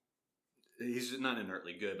 He's not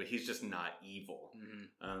inertly good, but he's just not evil.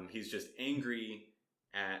 Mm-hmm. He's just angry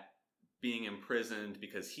at being imprisoned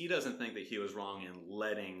because he doesn't think that he was wrong in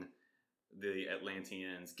letting the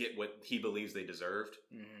Atlanteans get what he believes they deserved.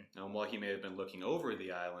 Mm-hmm. While he may have been looking over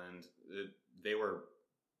the island, they were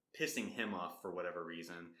pissing him off for whatever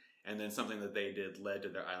reason. And then something that they did led to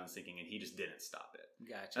their island sinking, and he just didn't stop it.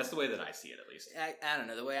 Gotcha. That's the way that I see it, at least. I don't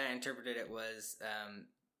know. The way I interpreted it was...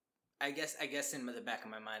 I guess in the back of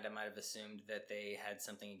my mind, I might have assumed that they had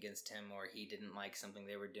something against him or he didn't like something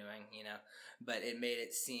they were doing, But it made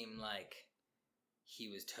it seem like he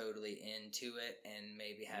was totally into it and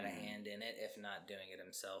maybe had a hand in it, if not doing it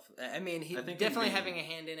himself. I mean, he definitely having a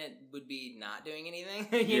hand in it would be not doing anything,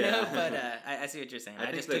 know? But I see what you're saying.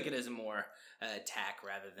 I just took it as more attack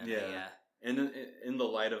rather than And in the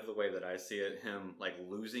light of the way that I see it, him like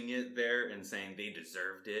losing it there and saying they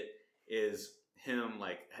deserved it is him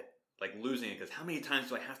like losing it, because how many times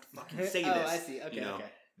do I have to fucking say this? I see. Okay, okay.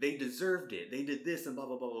 They deserved it. They did this and blah,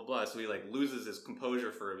 blah, blah, blah, blah. So he like loses his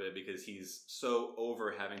composure for a bit because he's so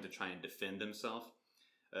over having to try and defend himself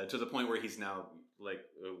to the point where he's now, like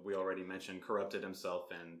we already mentioned, corrupted himself,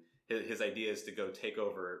 and his idea is to go take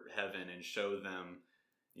over heaven and show them,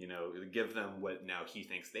 give them what now he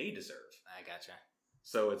thinks they deserve. I gotcha.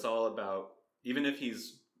 So it's all about, even if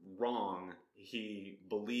he's wrong, he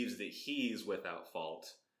believes that he's without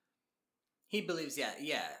fault. He believes, yeah.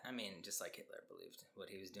 I mean, just like Hitler believed what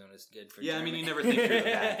he was doing was good for Germany. I mean, you never think you're the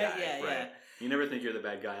bad guy, right? Yeah. You never think you're the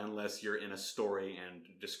bad guy unless you're in a story and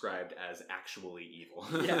described as actually evil.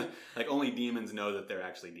 Yeah. Like, only demons know that they're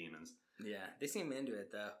actually demons. Yeah, they seem into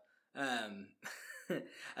it, though.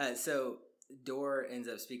 So, Dor ends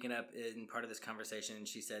up speaking up in part of this conversation, and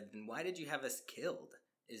she said, then why did you have us killed?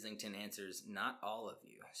 Islington answers, not all of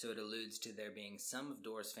you. So it alludes to there being some of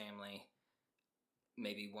Dor's family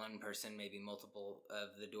maybe one person, maybe multiple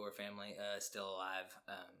of the Dorr family still alive.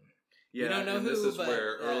 Yeah, we don't know and who, this is but,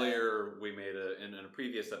 where earlier we made in a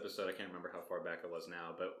previous episode, I can't remember how far back it was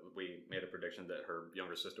now, but we made a prediction that her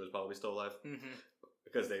younger sister was probably still alive. Mm-hmm.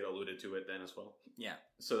 Because they alluded to it then as well. Yeah.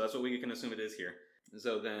 So that's what we can assume it is here.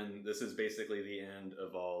 So then this is basically the end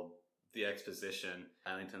of all the exposition.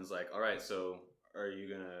 Allington's like, all right, so are you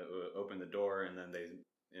going to open the door? And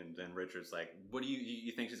then Richard's like, what do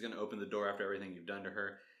you think she's going to open the door after everything you've done to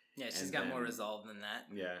her? Yeah, she's got more resolve than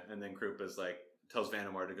that. Yeah, and then Krupa's like, tells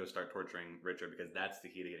Vandemar to go start torturing Richard because that's the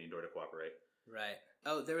key to getting Dorr to cooperate. Right.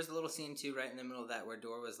 Oh, there was a little scene too right in the middle of that where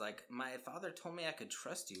Dorr was like, my father told me I could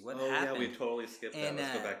trust you. What happened? Yeah, we totally skipped that.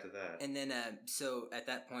 Let's go back to that. And then, so at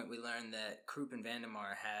that point we learned that Krup and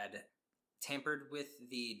Vandemar had tampered with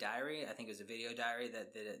the diary. I think it was a video diary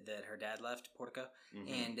that her dad left, Portico.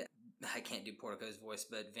 Mm-hmm. And I can't do Portico's voice,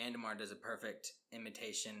 but Vandemar does a perfect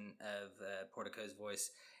imitation of Portico's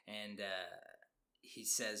voice. And he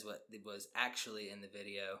says what was actually in the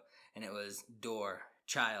video, and it was, Dorr,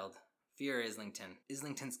 child, fear Islington.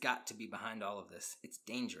 Islington's got to be behind all of this. It's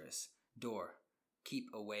dangerous. Dorr, keep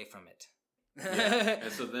away from it. Yeah.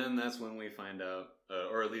 And so then that's when we find out,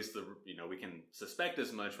 or at least we can suspect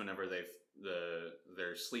as much whenever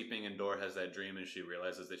they're sleeping and Dorr has that dream and she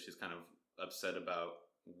realizes that she's kind of upset about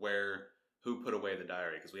who put away the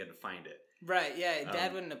diary because we had to find it. Right. Yeah.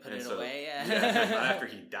 Dad wouldn't have put it away. Yeah. After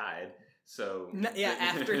he died. So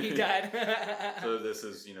after he died. So this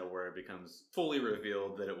is where it becomes fully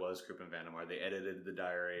revealed that it was Krup and Vandemar. They edited the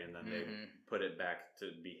diary and then they put it back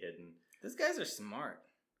to be hidden. Those guys are smart.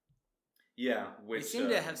 Yeah, they seem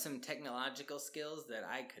to have some technological skills that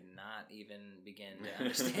I could not even begin to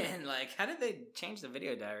understand. Like, how did they change the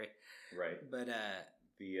video diary? Right. But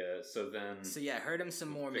So hurt him some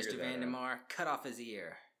more, Mr. Vandemar. Cut off his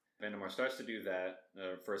ear. Vandemar starts to do that.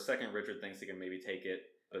 For a second, Richard thinks he can maybe take it.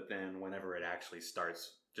 But then whenever it actually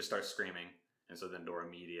starts screaming. And so then Dorr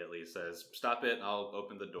immediately says, stop it, I'll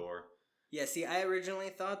open the door. Yeah, see, I originally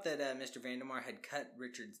thought that Mr. Vandemar had cut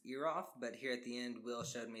Richard's ear off, but here at the end, Will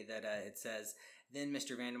showed me that it says, then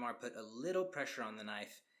Mr. Vandemar put a little pressure on the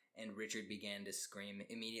knife, and Richard began to scream.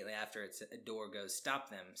 Immediately after, a door goes, stop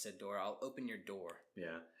them, said Dorr, I'll open your door.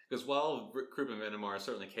 Yeah. Because while Krup and Vandemar are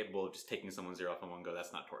certainly capable of just taking someone's ear off in one go,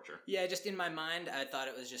 that's not torture. Yeah, just in my mind, I thought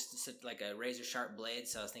it was just like a razor-sharp blade,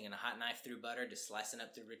 so I was thinking a hot knife through butter, just slicing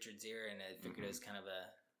up through Richard's ear, and I figured it was kind of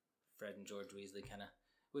a Fred and George Weasley kind of...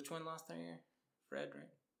 Which one lost their ear? Fred, right?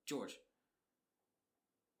 George.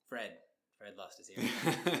 Fred. Fred lost his ear.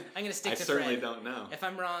 I'm going to stick to Fred. I certainly don't know. If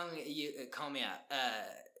I'm wrong, you call me out.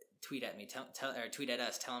 Tweet at me, tweet at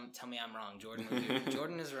us. Tell me I'm wrong.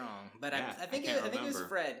 Jordan is wrong, but yeah, I think it was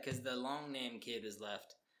Fred because the long name kid was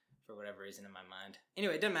left for whatever reason in my mind.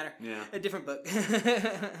 Anyway, it doesn't matter. Yeah, a different book.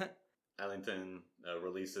 Allington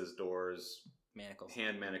releases Dorr's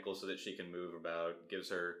hand manacles so that she can move about. Gives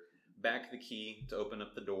her back the key to open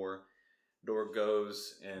up the door. Dorr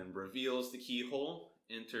goes and reveals the keyhole,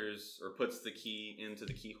 enters or puts the key into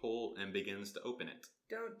the keyhole, and begins to open it.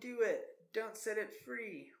 Don't do it. Don't set it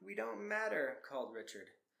free. We don't matter, called Richard.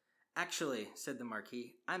 Actually, said the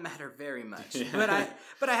Marquis, I matter very much. Yeah.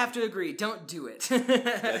 But I have to agree, don't do it.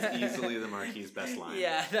 That's easily the Marquis' best line.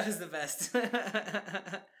 Yeah, that was the best.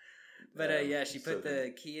 But she put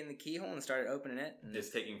the key in the keyhole and started opening it. It's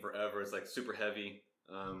taking forever. It's like super heavy,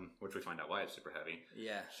 which we find out why it's super heavy.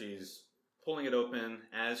 Yeah. She's pulling it open.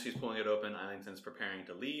 As she's pulling it open, Allington's preparing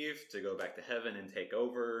to leave, to go back to heaven and take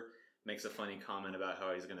over. Makes a funny comment about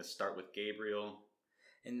how he's going to start with Gabriel.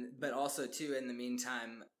 But also, too, in the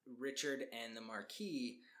meantime, Richard and the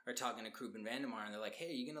Marquis are talking to Krup and Vandemar, and they're like, hey, are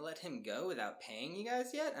you going to let him go without paying you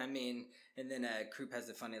guys yet? I mean, and then Krup has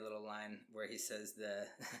a funny little line where he says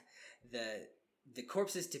the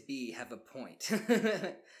corpses to be have a point.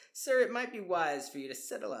 Sir, it might be wise for you to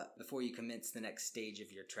settle up before you commence the next stage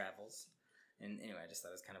of your travels. And anyway, I just thought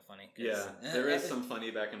it was kind of funny. Yeah, there is some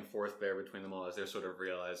funny back and forth there between them all as they're sort of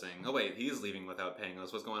realizing, oh wait, he's leaving without paying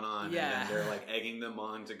us. What's going on? Yeah. And then they're like egging them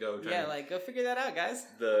on to go. Go figure that out, guys.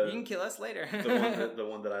 You can kill us later. the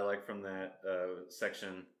one that I like from that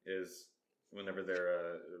section is whenever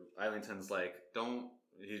they're Allington's like,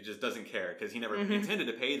 he just doesn't care because he never intended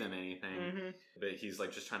to pay them anything, but he's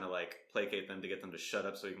like just trying to like placate them to get them to shut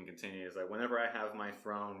up so he can continue. He's like, whenever I have my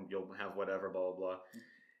throne, you'll have whatever, blah blah blah.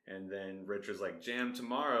 And then Richard's like, jam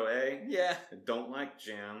tomorrow, eh? Yeah. Don't like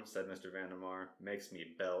jam, said Mr. Vandemar. Makes me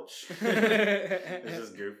belch. It's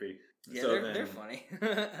just goofy. Yeah, they're funny.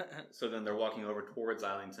 So then they're walking over towards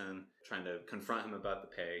Allington, trying to confront him about the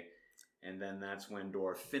pay. And then that's when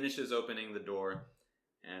Dorr finishes opening the door.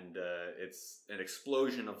 And it's an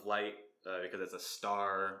explosion of light because it's a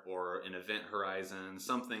star or an event horizon,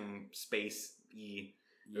 something space-y.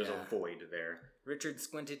 There's a void there. Richard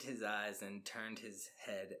squinted his eyes and turned his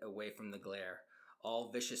head away from the glare,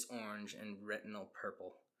 all vicious orange and retinal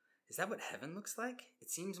purple. Is that what heaven looks like? It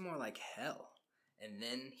seems more like hell. And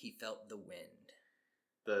then he felt the wind.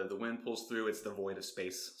 The wind pulls through. It's the void of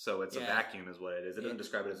space. So it's a vacuum is what it is. It doesn't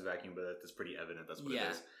describe it as a vacuum, but it's pretty evident that's what it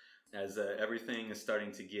is. As everything is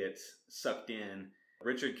starting to get sucked in,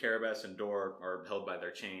 Richard, Carabas, and Dor are held by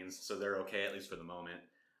their chains, so they're okay, at least for the moment.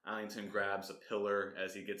 Allington grabs a pillar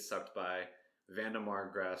as he gets sucked by.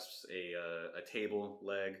 Vandemar grasps a table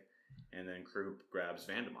leg, and then Krupp grabs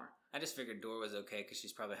Vandemar. I just figured Dor was okay because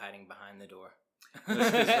she's probably hiding behind the door.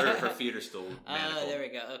 Because her feet are still manacled. Oh, there we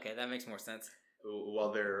go. Okay, that makes more sense.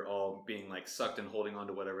 While they're all being like sucked and holding on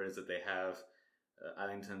to whatever it is that they have,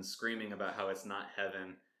 Allington's screaming about how it's not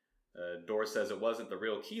heaven. Dor says it wasn't the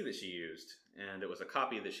real key that she used, and it was a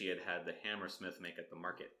copy that she had the hammersmith make at the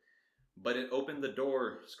market. But it opened the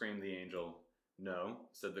door, screamed the angel. No,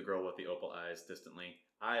 said the girl with the opal eyes distantly.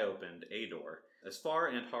 I opened a door. As far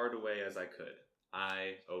and hard away as I could.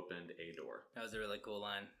 I opened a door. That was a really cool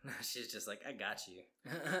line. She's just like, I got you.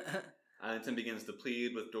 Allington begins to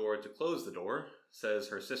plead with Dor to close the door, says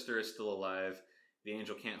her sister is still alive. The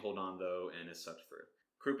angel can't hold on, though, and is sucked through.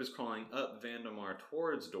 Krupp is crawling up Vandemar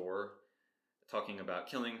towards Dor, talking about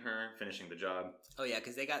killing her, finishing the job. Oh, yeah,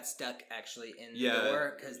 because they got stuck, actually, in the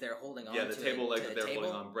door, because they're holding on to it. Yeah, the table leg that they're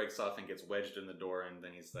holding on breaks off and gets wedged in the door, and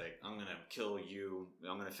then he's like, I'm going to kill you.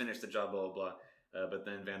 I'm going to finish the job, blah, blah, blah. But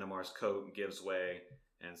then Vandemar's coat gives way,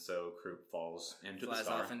 and so Krupp falls into the star.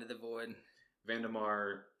 Flies off into the void.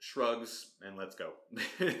 Vandemar shrugs and lets go.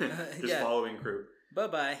 Just following Krupp.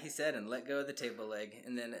 Bye-bye, he said, and let go of the table leg.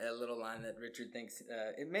 And then a little line that Richard thinks,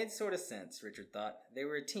 it made sort of sense, Richard thought. They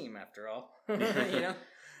were a team, after all. You know?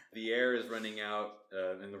 The air is running out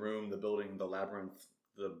in the room, the building, the labyrinth,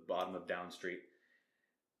 the bottom of Down Street.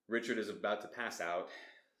 Richard is about to pass out.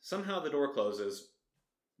 Somehow the door closes.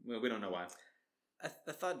 Well, we don't know why.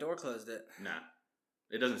 I thought Dor closed it. Nah.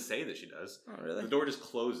 It doesn't say that she does. Oh, really? The door just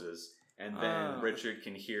closes, and then Richard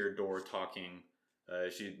can hear Dor talking.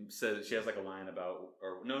 She says she has like a line about,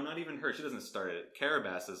 or no, not even her. She doesn't start it.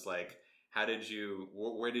 Carabas is like, "How did you?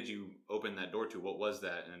 Where did you open that door to? What was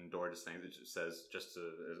that?" And Dor just says, "Just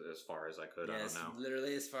as far as I could." I don't know.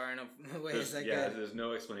 Literally as far away as I could. Yeah, there's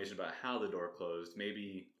no explanation about how the door closed.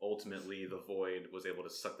 Maybe ultimately the void was able to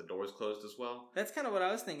suck the doors closed as well. That's kind of what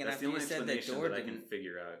I was thinking. That's after the only you said that Dor I can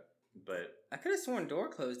figure out. But I could have sworn Dor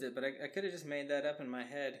closed it, but I could have just made that up in my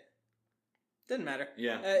head. Doesn't matter.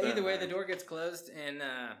 Yeah. Either way, the door gets closed, and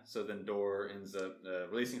so then Dor ends up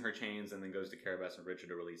releasing her chains, and then goes to Carabas and Richard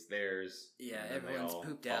to release theirs. Yeah, everyone's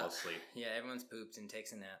pooped out. Asleep. Yeah, everyone's pooped and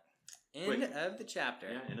takes a nap. End of the chapter.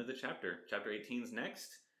 Yeah, end of the chapter. Chapter 18's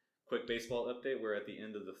next. Quick baseball update. We're at the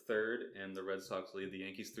end of the third, and the Red Sox lead the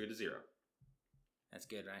Yankees 3-0. That's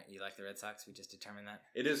good, right? You like the Red Sox? We just determined that.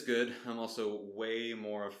 It is good. I'm also way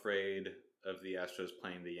more afraid of the Astros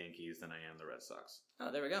playing the Yankees than I am the Red Sox.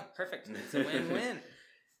 Oh, there we go. Perfect. It's a win-win.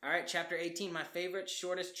 All right, chapter 18, my favorite,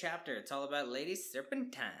 shortest chapter. It's all about Lady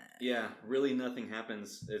Serpentine. Yeah, really nothing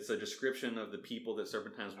happens. It's a description of the people that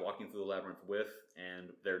Serpentine's walking through the labyrinth with and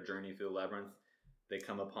their journey through the labyrinth. They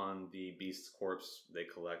come upon the beast's corpse, they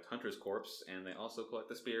collect Hunter's corpse, and they also collect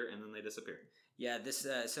the spear, and then they disappear. Yeah, this.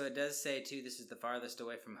 So it does say, too, this is the farthest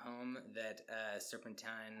away from home that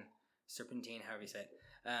Serpentine, however you say it,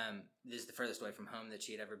 this is the furthest away from home that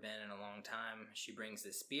she had ever been in a long time. She brings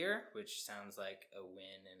the spear, which sounds like a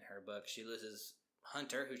win in her book. She loses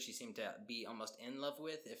Hunter, who she seemed to be almost in love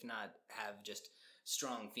with, if not have just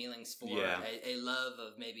strong feelings for. Yeah. A love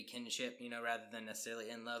of maybe kinship, rather than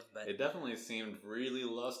necessarily in love. But it definitely seemed really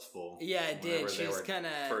lustful. Yeah, it did. She was kind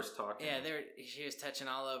of first talking. Yeah, she was touching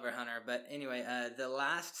all over Hunter. But anyway, the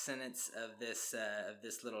last sentence of this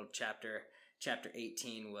little chapter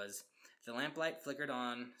 18 was, "The lamplight flickered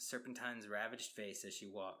on Serpentine's ravaged face as she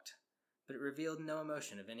walked, but it revealed no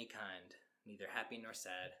emotion of any kind, neither happy nor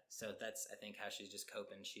sad." So that's, I think, how she's just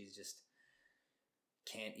coping. She's just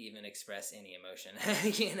can't even express any emotion.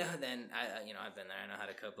 Then I've been there. I know how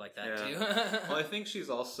to cope like that too. Well, I think she's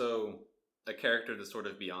also a character that's sort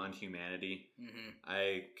of beyond humanity. Mm-hmm.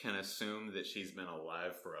 I can assume that she's been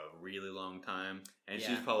alive for a really long time, and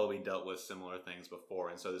she's probably dealt with similar things before,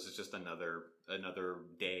 and so this is just another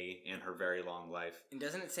day in her very long life. And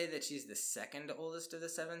doesn't it say that she's the second oldest of the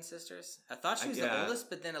seven sisters? I thought she was the oldest,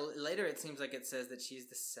 but then later it seems like it says that she's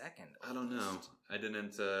the second oldest. I don't know. I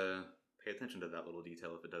didn't pay attention to that little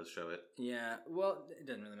detail if it does show it. Yeah, well, it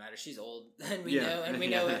doesn't really matter. She's old, and we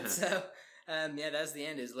know it. So, that's the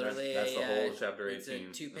end. Is literally that's the whole chapter 18.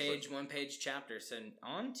 It's a 2-page, 1-page chapter. So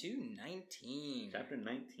on to 19. Chapter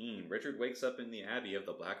 19. Richard wakes up in the Abbey of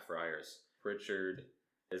the Blackfriars. Richard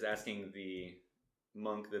is asking the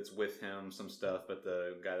monk that's with him some stuff, but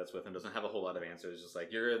the guy that's with him doesn't have a whole lot of answers. Just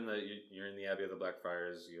like, you're in the Abbey of the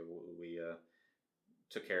Blackfriars. We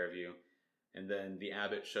took care of you. And then the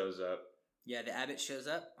abbot shows up. Yeah, the abbot shows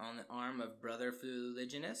up on the arm of Brother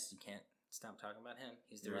Fuliginus. You can't stop talking about him.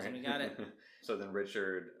 He's the reason we got it. So then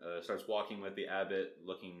Richard starts walking with the abbot,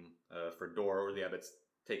 looking for Dor, or the abbot's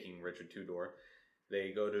taking Richard to Dor.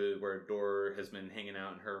 They go to where Dor has been hanging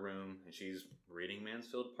out in her room, and she's reading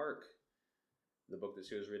Mansfield Park, the book that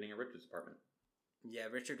she was reading at Richard's apartment. Yeah,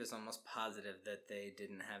 Richard was almost positive that they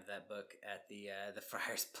didn't have that book at the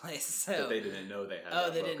friar's place. So that they didn't know they had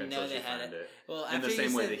that book until she found it. Well, in the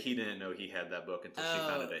same way that he didn't know he had that book until she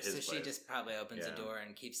found it at his place. So she just probably opens a door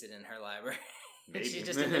and keeps it in her library. Maybe. She's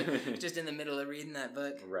just in the middle of reading that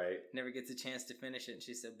book. Right. Never gets a chance to finish it, and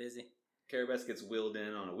she's so busy. Carabas gets wheeled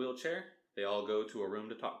in on a wheelchair. They all go to a room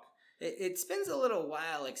to talk. It spends a little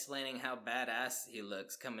while explaining how badass he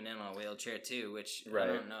looks coming in on a wheelchair too, which I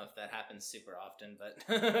don't know if that happens super often, but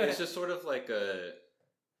it's just sort of like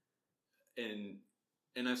and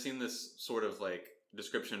I've seen this sort of like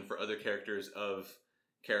description for other characters of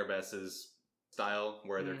Carabas's style,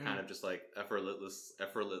 where they're kind of just like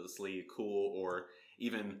effortlessly cool, or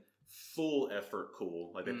even full effort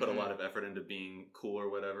cool. Like they put a lot of effort into being cool or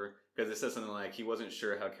whatever. Because it says something like he wasn't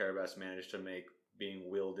sure how Carabas managed to make being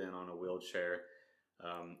wheeled in on a wheelchair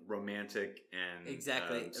romantic and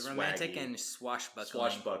romantic and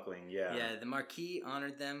swashbuckling. Yeah, the Marquis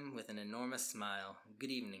honored them with an enormous smile.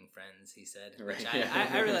 Good evening, friends, he said. Right. Which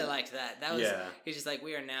I really liked that. That was he's just like,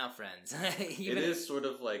 we are now friends. It is sort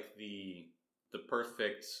of like the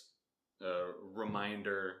perfect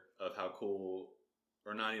reminder of how cool,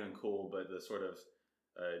 or not even cool, but the sort of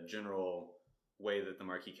general way that the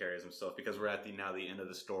Marquis carries himself, because we're at the end of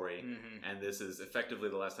the story, and this is effectively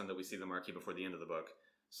the last time that we see the Marquis before the end of the book.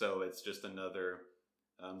 So it's just another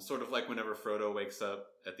sort of like whenever Frodo wakes up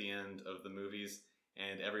at the end of the movies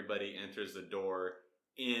and everybody enters the door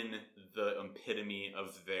in the epitome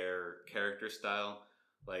of their character style.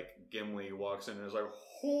 Like Gimli walks in and is like,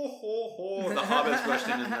 ho ho ho, the hobbits rushed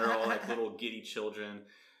in and they're all like little giddy children.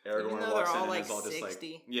 Aragorn walks in and is all 60. Just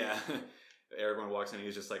like, yeah. Aragorn walks in and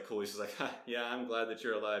he's just like, cool. He's just like, yeah, I'm glad that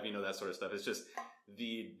you're alive. You know, that sort of stuff. It's just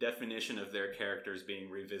the definition of their characters being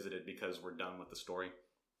revisited because we're done with the story.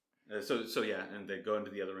 So yeah, and they go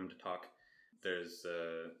into the other room to talk. There's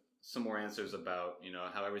some more answers about,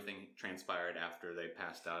 how everything transpired after they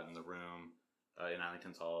passed out in the room in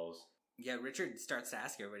Allington's halls. Yeah, Richard starts to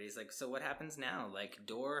ask everybody. He's like, so what happens now? Like,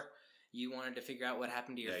 Dor, you wanted to figure out what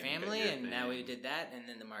happened to your family, and now we did that. And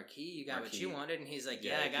then the Marquis, you got what you wanted. And he's like,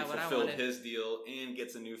 I got what I wanted. He fulfilled his deal and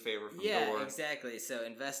gets a new favor from Dor. Yeah, exactly. So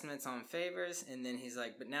investments on favors. And then he's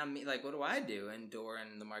like, but now me, like, what do I do? And Dor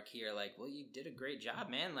and the Marquis are like, well, you did a great job,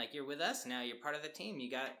 man. Like, you're with us now. You're part of the team.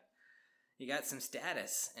 You got some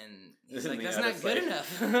status. And he's like, that's not good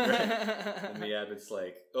enough. Right. And the abbot's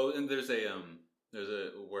like, oh, and there's a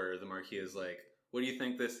where the Marquis is like, what do you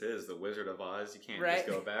think this is? The Wizard of Oz? You can't just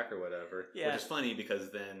go back or whatever. Yeah. Which is funny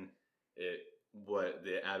because then what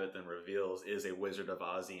the abbot then reveals is a Wizard of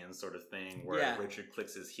Ozian sort of thing where Richard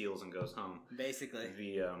clicks his heels and goes home. Basically.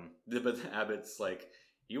 But the abbot's like,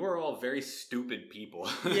 you are all very stupid people.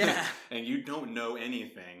 Yeah. And you don't know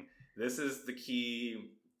anything. This is the key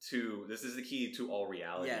to all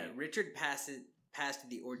reality. Yeah, Richard passed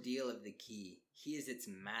the ordeal of the key. He is its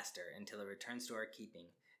master until it returns to our keeping.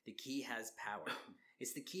 The key has power.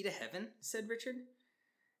 It's the key to heaven, said Richard.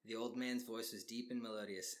 The old man's voice was deep and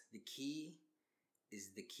melodious. The key is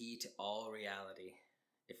the key to all reality.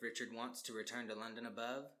 If Richard wants to return to London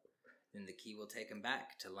above, then the key will take him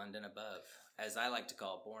back to London above, as I like to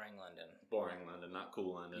call boring London. Boring London, not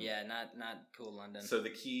cool London. Yeah, not cool London. So the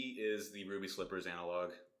key is the Ruby Slippers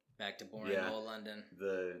analog. Back to boring old London.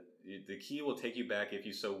 The key will take you back if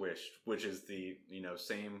you so wish, which is the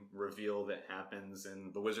same reveal that happens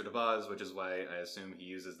in The Wizard of Oz, which is why I assume he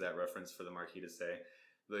uses that reference for the Marquis to say,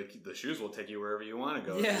 the shoes will take you wherever you want to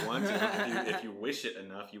go if you want to. If you wish it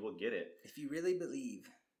enough, you will get it. If you really believe.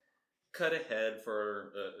 Cut ahead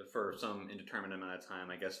for some indeterminate amount of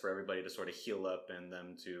time, I guess, for everybody to sort of heal up and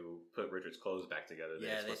them to put Richard's clothes back together.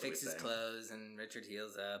 They fix his clothes and Richard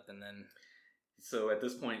heals up and then... So at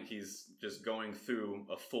this point, he's just going through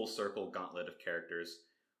a full circle gauntlet of characters.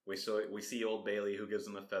 We see Old Bailey, who gives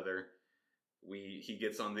him a feather. He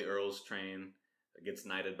gets on the Earl's train, gets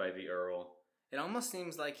knighted by the Earl, It almost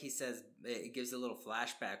seems like he says, it gives a little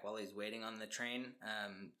flashback while he's waiting on the train,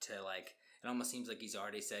 to like, it almost seems like he's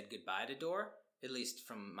already said goodbye to Dor. At least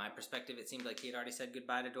from my perspective, it seemed like he had already said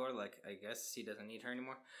goodbye to Dor. Like, I guess he doesn't need her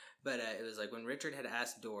anymore. But it was like when Richard had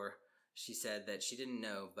asked Dor, she said that she didn't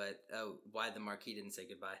know, but why the Marquis didn't say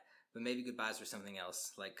goodbye. But maybe goodbyes were something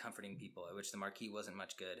else, like comforting people, at which the Marquis wasn't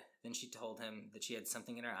much good. Then she told him that she had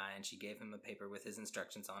something in her eye, and she gave him a paper with his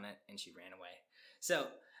instructions on it, and she ran away. So,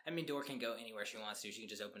 I mean, Dor can go anywhere she wants to. She can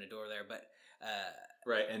just open a door there, but...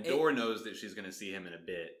 right, and Dor knows that she's going to see him in a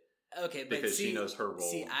bit. Okay, but because she knows her role.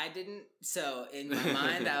 See, I didn't... So, in my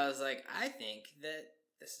mind, I was like, I think that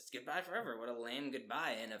this is goodbye forever. What a lame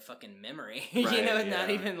goodbye in a fucking memory. Right, you know,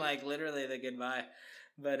 not even, like, literally the goodbye.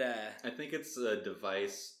 But, I think it's a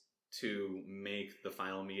device to make the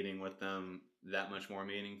final meeting with them that much more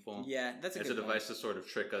meaningful. Yeah, that's a good point. It's a device to sort of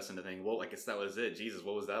trick us into thinking, well, I guess that was it. Jesus,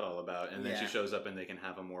 what was that all about? And then she shows up and they can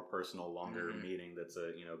have a more personal, longer meeting that's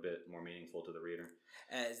a bit more meaningful to the reader.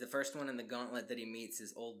 As the first one in the gauntlet that he meets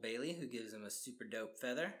is Old Bailey, who gives him a super dope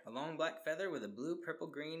feather. A long black feather with a blue, purple,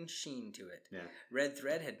 green sheen to it. Yeah. Red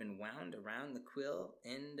thread had been wound around the quill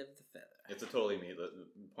end of the feather. It's a totally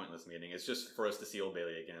pointless meeting. It's just for us to see Old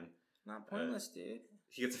Bailey again. Not pointless, dude.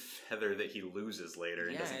 He gets a feather that he loses later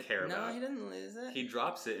and doesn't care about. No, he doesn't lose it. He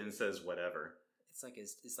drops it and says whatever. It's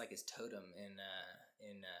like his totem in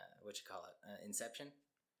what you call it, Inception.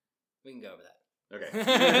 We can go over that. Okay.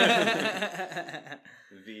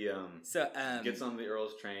 Gets on the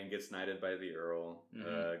Earl's train, gets knighted by the Earl,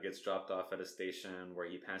 gets dropped off at a station where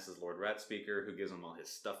he passes Lord Ratspeaker, who gives him all his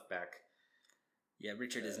stuff back. Yeah,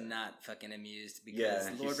 Richard is not fucking amused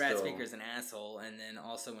because Lord Ratspeaker's an asshole, and then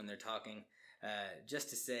also when they're talking, just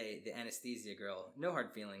to say, the anesthesia girl, no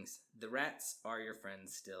hard feelings. The rats are your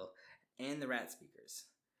friends still, and the Ratspeakers.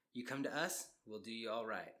 You come to us, we'll do you all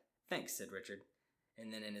right. Thanks, said Richard.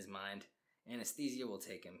 And then in his mind, anesthesia will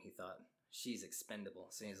take him, he thought. She's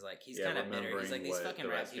expendable. So he's like, he's kind of bitter. He's like, these fucking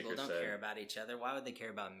rat people don't care about each other. Why would they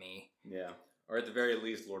care about me? Yeah. Or at the very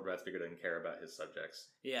least, Lord Ratspeaker doesn't care about his subjects.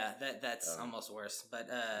 Yeah, that's almost worse. But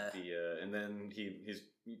and then he's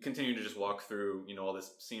continuing to just walk through, all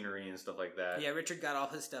this scenery and stuff like that. Yeah, Richard got all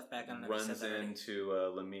his stuff back on. Runs into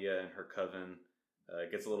Lamia and her coven.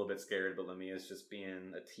 Gets a little bit scared, but Lamia's just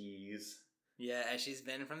being a tease. Yeah, as she's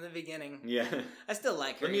been from the beginning. Yeah. I still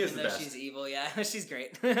like her, Lamia's even though she's evil. Yeah, she's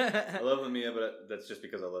great. I love Lamia, but that's just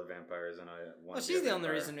because I love vampires and I want to be she's a the only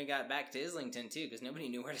vampire. reason we got back to Islington, too, because nobody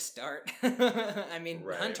knew where to start. I mean,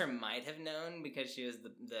 right. Hunter might have known because she was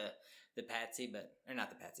the patsy, but... Or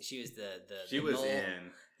not the patsy, she was the She was mole.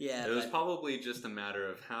 in. Yeah, It was probably just a matter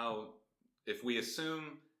of how... If we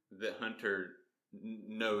assume that Hunter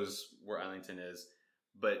knows where Islington is,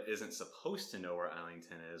 but isn't supposed to know where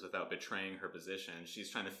Islington is without betraying her position. She's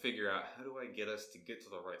trying to figure out, how do I get us to get to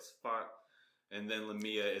the right spot? And then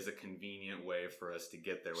Lamia is a convenient way for us to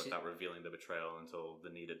get there without revealing the betrayal until the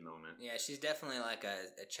needed moment. Yeah, she's definitely like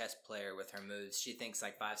a chess player with her moves. She thinks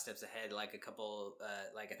like 5 steps ahead, like a couple,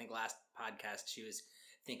 I think last podcast she was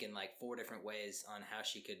thinking like 4 different ways on how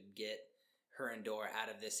she could get her and Dor out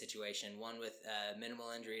of this situation. One with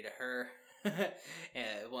minimal injury to her.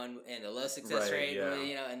 One and a low success rate,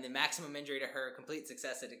 and the maximum injury to her, complete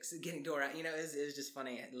success at getting Dor out. It was just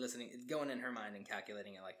funny listening, going in her mind and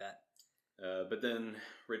calculating it like that. But then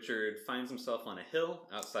Richard finds himself on a hill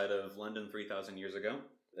outside of London 3,000 years ago.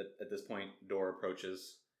 At this point, Dor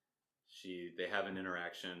approaches. They have an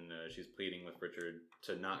interaction. She's pleading with Richard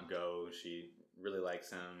to not go. She really likes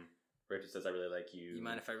him. Richard says, "I really like you." You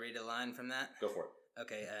mind if I read a line from that? Go for it.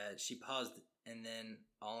 Okay, she paused and then,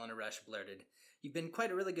 all in a rush, blurted, "You've been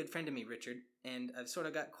quite a really good friend to me, Richard, and I've sort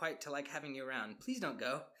of got quite to like having you around. Please don't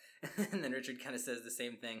go." And then Richard kind of says the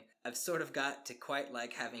same thing. "I've sort of got to quite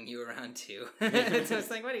like having you around, too." So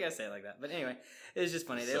it's like, why do you guys say it like that? But anyway, it was just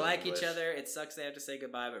funny. They like English. Each other. It sucks they have to say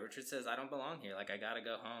goodbye, but Richard says, "I don't belong here. Like, I gotta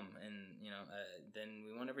go home. And, then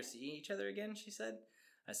we won't ever see each other again," she said.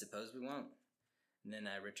 "I suppose we won't." And then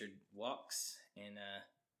Richard walks, and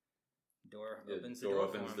Dor opens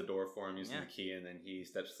the door for him using the key, and then he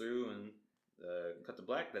steps through and cut to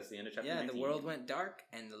black. That's the end of chapter 19. The world went dark,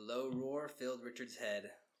 and the low roar filled Richard's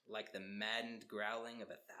head like the maddened growling of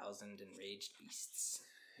 1,000 enraged beasts.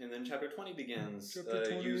 And then chapter 20 begins,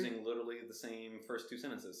 using literally the same first 2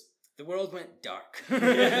 sentences. The world went dark.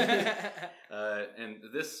 And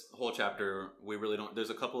this whole chapter, we really don't... There's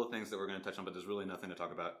a couple of things that we're going to touch on, but there's really nothing to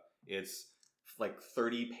talk about. It's like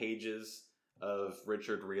 30 pages of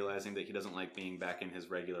Richard realizing that he doesn't like being back in his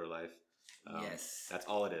regular life. Yes. That's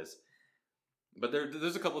all it is. But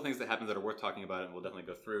there's a couple of things that happen that are worth talking about, and we'll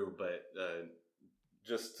definitely go through. But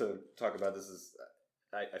just to talk about this is...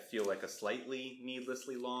 I feel like a slightly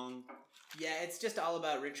needlessly long. Yeah, it's just all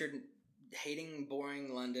about Richard hating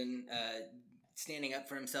boring London, standing up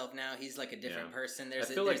for himself now. He's like a different person. There's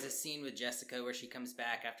a scene with Jessica where she comes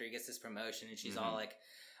back after he gets this promotion, and she's all like,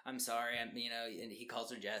 "I'm sorry," and he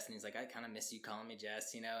calls her Jess, and he's like, "I kind of miss you calling me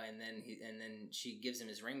Jess," and then she gives him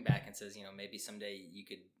his ring back and says, maybe someday you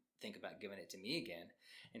could think about giving it to me again.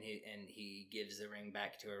 And he gives the ring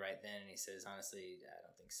back to her right then, and he says, "Honestly, I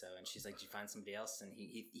don't think so." And she's like, "Did you find somebody else?" And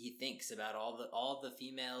he thinks about all the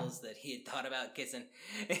females that he had thought about kissing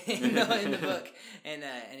in the book,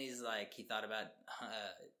 and he's like, he thought about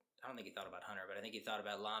I don't think he thought about Hunter, but I think he thought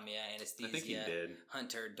about Lamia, Anesthesia, I think he did.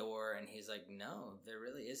 Hunter, Door, and he's like, "No, there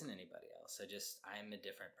really isn't anybody else. I'm a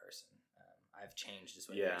different person. I've changed," is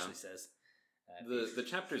what he actually says. The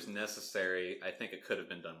chapter's necessary. I think it could have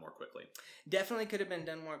been done more quickly. Definitely could have been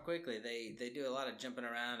done more quickly. They do a lot of jumping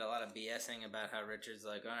around, a lot of BSing about how Richard's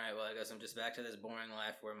like, "All right, well, I guess I'm just back to this boring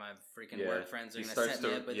life where my freaking work friends are going to set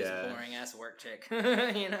me up with this boring ass work chick."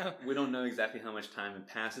 We don't know exactly how much time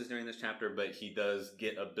passes during this chapter, but he does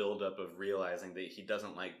get a buildup of realizing that he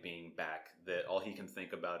doesn't like being back, that all he can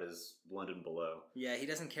think about is London below. Yeah, he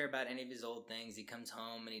doesn't care about any of his old things. He comes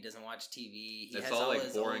home and he doesn't watch TV. It's all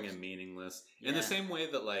like boring and meaningless. In the same way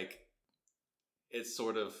that like it's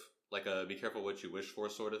sort of like a be careful what you wish for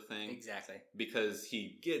sort of thing. Exactly. Because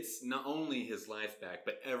he gets not only his life back,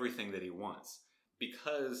 but everything that he wants.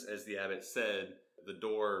 Because, as the abbot said, the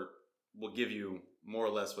door will give you more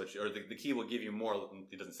or less what you, or the key will give you more,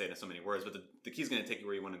 he doesn't say it in so many words, but the key's going to take you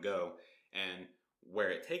where you want to go. And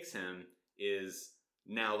where it takes him is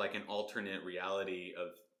now like an alternate reality of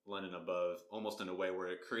London above, almost in a way where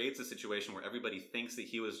it creates a situation where everybody thinks that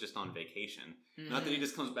he was just on vacation. Mm-hmm. Not that he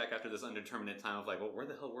just comes back after this undeterminate time of like, well, where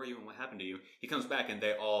the hell were you and what happened to you? He comes back and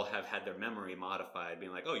they all have had their memory modified,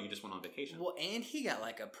 being like, oh, you just went on vacation. Well, and he got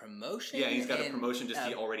like a promotion. Yeah, he's got a promotion, just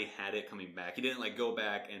he already had it coming back. He didn't like go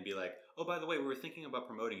back and be like, oh, by the way, we were thinking about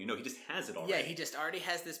promoting you. No, he just has it already. Yeah, he just already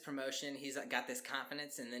has this promotion. He's got this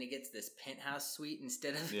confidence, and then he gets this penthouse suite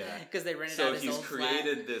instead of, because they rented out his old flat. So he's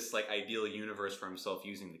created this like ideal universe for himself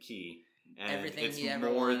using the key. And everything it's he ever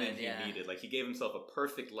more wanted, than he needed. Like he gave himself a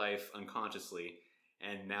perfect life unconsciously,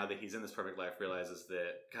 and now that he's in this perfect life, realizes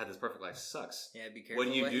that God, this perfect life sucks. Yeah, be careful.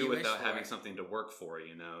 What do you do without having something to work for? Is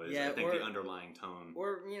I think the underlying tone.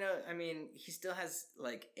 Or I mean, he still has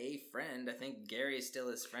like a friend. I think Gary is still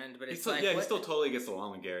his friend, but it's he still totally gets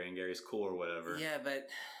along with Gary, and Gary's cool or whatever. Yeah, but.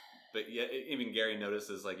 But yeah, even Gary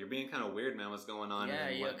notices like you're being kind of weird, man. What's going on? Yeah,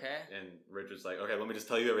 you okay? And Richard's like, okay, let me just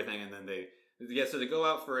tell you everything, and then so they go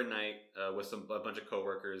out for a night with a bunch of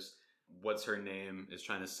coworkers. What's her name is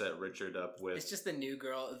trying to set Richard up with. It's just the new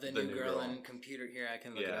girl, the new girl in computer. Here, I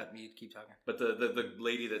can look it up. You keep talking. But the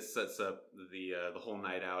lady that sets up the whole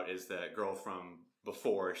night out is that girl from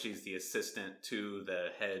before. She's the assistant to the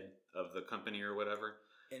head of the company or whatever.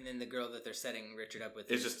 And then the girl that they're setting Richard up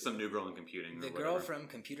with is just some new girl in computing. The girl from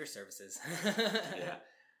Computer Services. Yeah.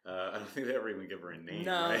 I don't think they ever even give her a name.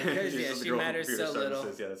 No, right? because she matters so little.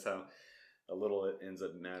 Yeah, that's how a little it ends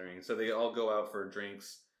up mattering. So they all go out for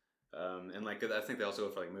drinks, and like I think they also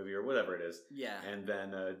go for like a movie or whatever it is. Yeah. And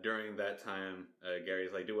then during that time,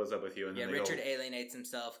 Gary's like, "Dude, what's up with you?" And then Richard alienates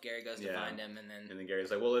himself. Gary goes to find him, and then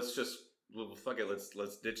Gary's like, "Well, fuck it,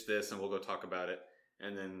 let's ditch this and we'll go talk about it."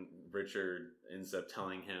 And then Richard ends up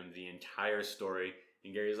telling him the entire story.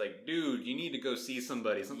 And Gary's like, dude, you need to go see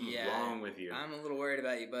somebody. Something's wrong with you. I'm a little worried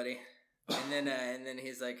about you, buddy. And then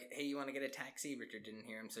he's like, hey, you want to get a taxi? Richard didn't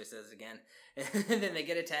hear him, so he says it again. And then they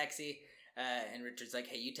get a taxi. And Richard's like,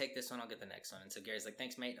 hey, you take this one, I'll get the next one. And so Gary's like,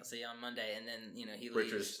 thanks, mate. I'll see you on Monday. And then, he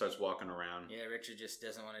leaves. Richard starts walking around. Yeah, Richard just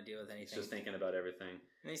doesn't want to deal with anything. He's just thinking about everything.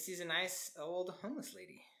 And he sees a nice old homeless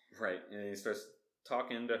lady. Right. And he starts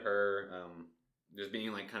talking to her, just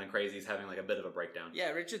being like kind of crazy. He's having like a bit of a breakdown. Yeah,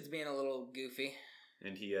 Richard's being a little goofy.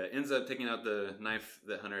 And he ends up taking out the knife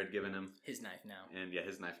that Hunter had given him. His knife now. And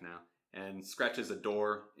his knife now. And scratches a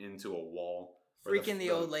door into a wall. Freaking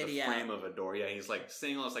the old lady out. The frame of a door. Yeah, he's like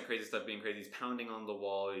saying all this like crazy stuff, being crazy. He's pounding on the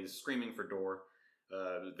wall. He's screaming for door.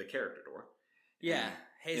 The character door. Yeah.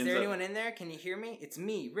 Hey, is there anyone in there? Can you hear me? It's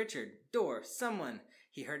me, Richard. Door. Someone.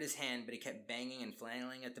 He hurt his hand, but he kept banging and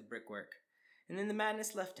flailing at the brickwork. And then the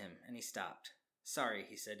madness left him, and he stopped. Sorry,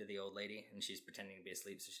 he said to the old lady, and she's pretending to be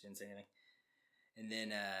asleep, so she didn't say anything. And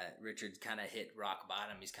then Richard kind of hit rock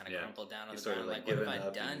bottom. He's kind of crumpled down on the ground. Like, what have I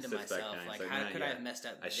done to myself? Like, how could I have messed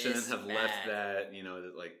up this I shouldn't have left that.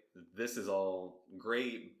 Like, this is all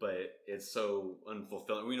great, but it's so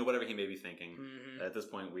unfulfilling. Whatever he may be thinking. Mm-hmm. At this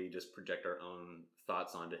point, we just project our own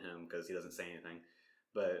thoughts onto him because he doesn't say anything.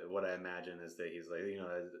 But what I imagine is that he's like,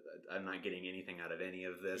 I'm not getting anything out of any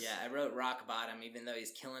of this. Yeah, I wrote rock bottom. Even though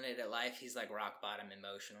he's killing it at life, he's like rock bottom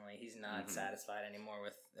emotionally. He's not satisfied anymore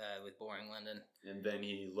with boring London. And then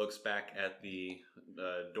he looks back at the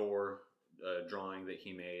door drawing that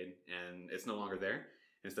he made, and it's no longer there.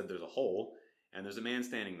 Instead, there's a hole, and there's a man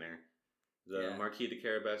standing there. The Marquis de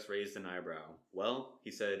Carabas raised an eyebrow. "Well,"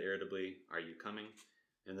 he said irritably, "are you coming?"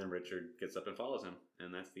 And then Richard gets up and follows him,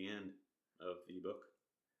 and that's the end of the book.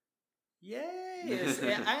 Yay!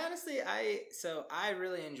 I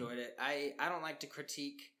really enjoyed it. I don't like to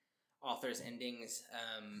critique authors' endings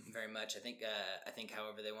very much. I think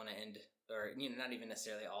however they want to end, or not even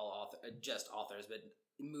necessarily all just authors, but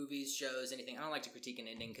movies, shows, anything. I don't like to critique an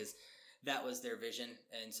ending because that was their vision,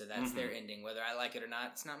 and so that's their ending. Whether I like it or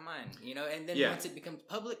not, it's not mine. And then once it becomes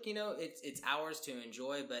public, it's ours to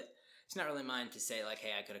enjoy, but it's not really mine to say like,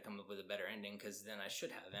 hey, I could have come up with a better ending because then I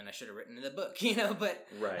should have written in the book, But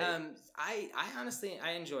right. I honestly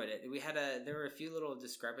enjoyed it. There were a few little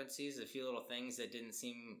discrepancies, a few little things that didn't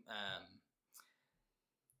seem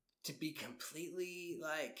to be completely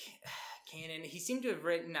like canon. He seemed to have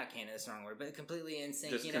written, not canon, that's the wrong word, but completely in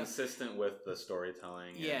sync. Just consistent with the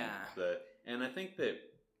storytelling. Yeah. And I think that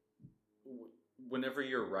whenever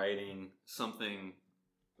you're writing something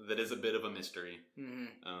that is a bit of a mystery,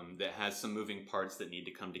 that has some moving parts that need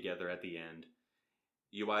to come together at the end,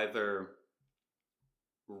 you either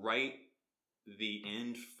write the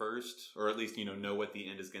end first, or at least know what the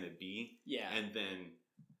end is going to be, and then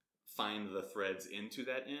find the threads into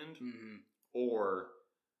that end, or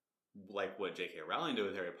like what J.K. Rowling did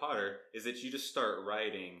with Harry Potter, is that you just start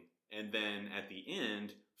writing and then at the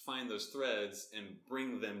end find those threads and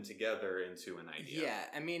bring them together into an idea. Yeah,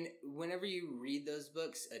 I mean, whenever you read those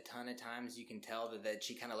books, a ton of times you can tell that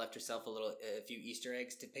she kind of left herself a few Easter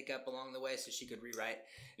eggs to pick up along the way so she could rewrite.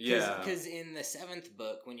 Because in the 7th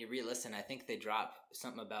book, when you re-listen, I think they drop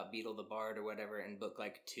something about Beetle the Bard or whatever in book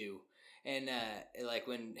 2. And like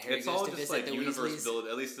when Harry goes to visit the universe build,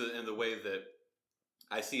 at least in the way that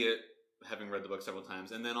I see it, having read the book several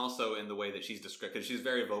times, and then also in the way that she's described, because she's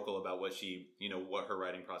very vocal about what she, what her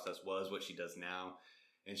writing process was, what she does now,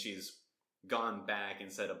 and she's gone back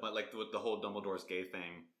and said, but like the whole Dumbledore's gay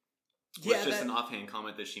thing was just an offhand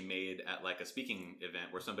comment that she made at like a speaking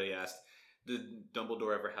event where somebody asked, "Did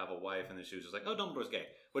Dumbledore ever have a wife?" And then she was just like, "Oh, Dumbledore's gay,"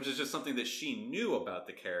 which is just something that she knew about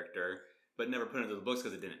the character, but never put into the books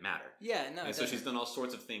because it didn't matter. Yeah, no. And so she's done all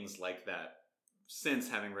sorts of things like that since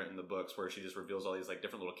having written the books, where she just reveals all these like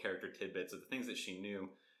different little character tidbits of the things that she knew,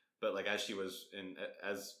 but like as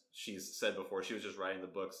she's said before, she was just writing the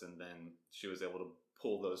books, and then she was able to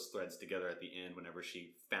pull those threads together at the end whenever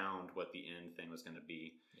she found what the end thing was going to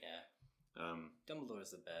be. Yeah.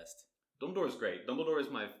 Dumbledore's the best. Dumbledore's great. Dumbledore is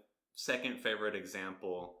my second favorite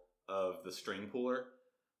example of the string puller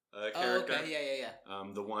character. Oh, okay,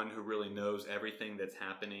 yeah. The one who really knows everything that's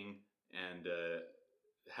happening and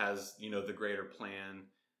has the greater plan,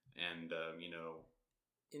 and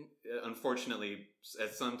unfortunately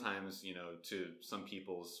at sometimes to some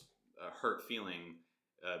people's hurt feeling,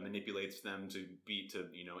 manipulates them to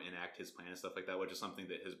enact his plan and stuff like that, which is something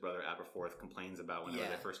that his brother Aberforth complains about whenever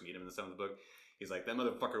they first meet him in the 7th book. He's like, that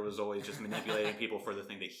motherfucker was always just manipulating people for the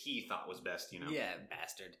thing that he thought was best, Yeah,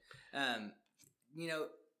 bastard.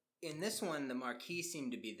 In this one, the Marquis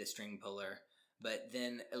seemed to be the string puller, but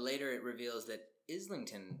then later it reveals that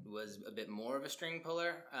Islington was a bit more of a string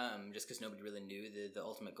puller, just because nobody really knew the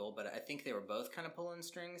ultimate goal, but I think they were both kind of pulling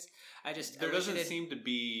strings. There doesn't seem to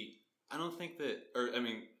be... I don't think that...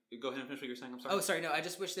 Go ahead and finish what you're saying. I'm sorry. Oh, sorry. No, I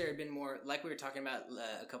just wish there had been more... Like we were talking about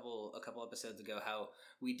a couple episodes ago, how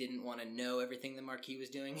we didn't want to know everything the Marquis was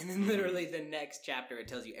doing, and then literally the next chapter it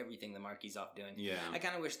tells you everything the Marquis is off doing. Yeah. I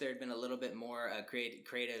kind of wish there had been a little bit more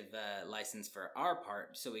creative license for our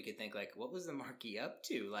part, so we could think, like, what was the Marquis up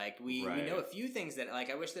to? Like, we know a few things that...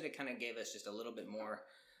 Like, I wish that it kind of gave us just a little bit more...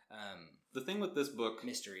 the thing with this book...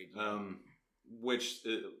 Mystery. Which...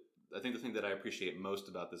 I think the thing that I appreciate most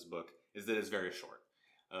about this book is that it's very short.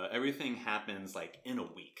 Everything happens like in a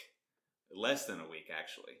week, less than a week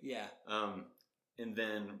actually. Yeah. And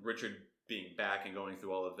then Richard being back and going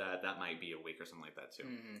through all of that might be a week or something like that too.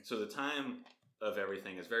 Mm-hmm. So the time of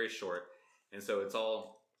everything is very short, and so it's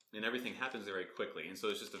all, and everything happens very quickly, and so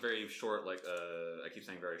it's just a very short, like I keep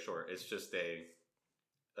saying very short. It's just a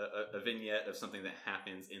vignette of something that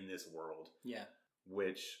happens in this world. Yeah.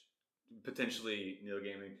 Which potentially Neil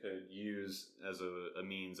Gaiman could use as a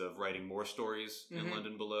means of writing more stories in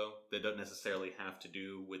London Below that don't necessarily have to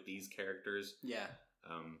do with these characters. Yeah.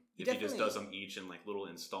 If he just does them each in like little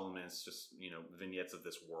installments, just vignettes of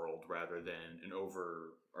this world rather than an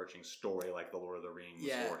overarching story like the Lord of the Rings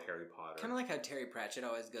or Harry Potter. Kind of like how Terry Pratchett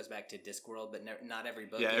always goes back to Discworld, but not every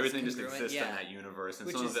book. Yeah, is everything congruent. just exists in that universe, and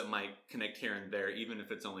some of it might connect here and there, even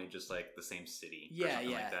if it's only just like the same city or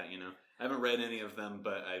something like that. You know, I haven't read any of them,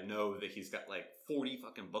 but I know that he's got like 40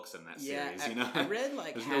 fucking books in that series. You know, I read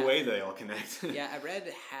like there's no way they all connect. I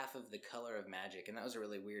read half of The Color of Magic, and that was a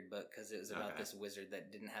really weird book because it was about this wizard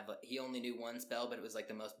that didn't have. He only knew one spell, but it was like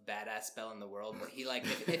the most badass spell in the world. But he like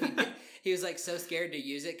if he did, he was like so scared to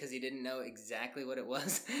use it because he didn't know exactly what it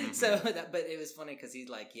was. But it was funny because he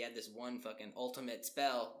had this one fucking ultimate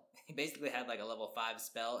spell. He basically had like a level 5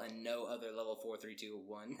 spell and no other level 4, 3, 2,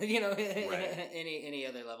 1. You know, any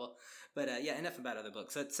other level. But enough about other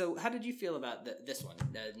books. So how did you feel about this one,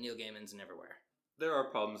 Neil Gaiman's Neverwhere? There are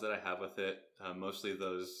problems that I have with it. Mostly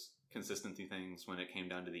those consistency things when it came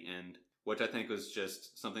down to the end, which I think was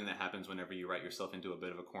just something that happens whenever you write yourself into a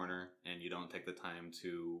bit of a corner and you don't take the time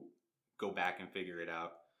to go back and figure it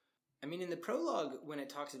out. I mean, in the prologue, when it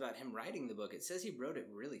talks about him writing the book, it says he wrote it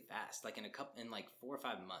really fast, like in 4 or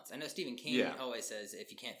 5 months. I know Stephen King always says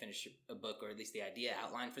if you can't finish a book, or at least the idea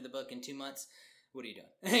outline for the book in 2 months, what are you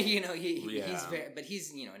doing? You know, he's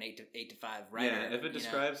he's an 8 to 5 writer. Yeah, if it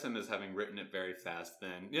describes him as having written it very fast,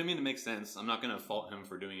 then I mean it makes sense. I'm not going to fault him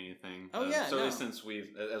for doing anything. Since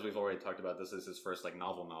we've already talked about, this is his first like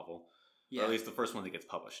novel, or at least the first one that gets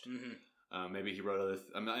published. Mm-hmm. Maybe he wrote other.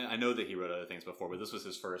 I know that he wrote other things before, but this was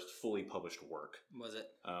his first fully published work. Was it?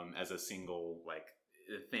 As a single like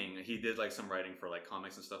thing, he did like some writing for like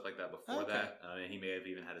comics and stuff like that before that. And he may have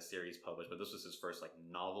even had a series published, but this was his first like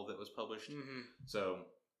novel that was published. Mm-hmm. So,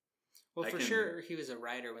 well, sure, he was a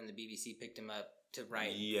writer when the BBC picked him up to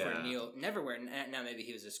write for Neil Neverwhere. Now maybe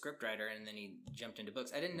he was a scriptwriter and then he jumped into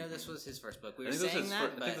books. I didn't know this was his first book. I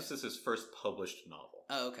think this is his first published novel.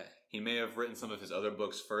 Oh, okay. He may have written some of his other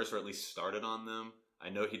books first, or at least started on them. I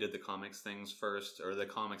know he did the comics things first, or the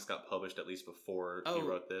comics got published at least before he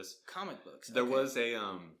wrote this. Comic books. There was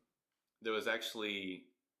there was actually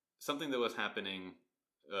something that was happening,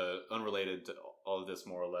 unrelated to all of this,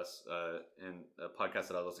 more or less, in a podcast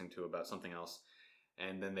that I was listening to about something else,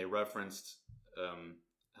 and then they referenced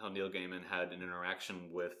how Neil Gaiman had an interaction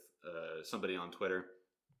with somebody on Twitter,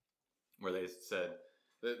 where they said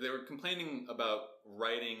they were complaining about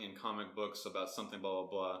writing in comic books about something, blah, blah,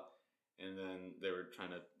 blah. And then they were trying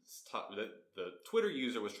to talk, the Twitter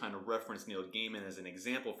user was trying to reference Neil Gaiman as an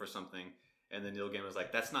example for something. And then Neil Gaiman was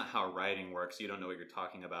like, that's not how writing works. You don't know what you're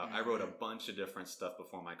talking about. Mm-hmm. I wrote a bunch of different stuff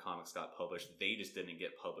before my comics got published. They just didn't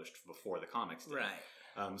get published before the comics did.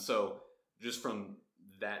 Right. So just from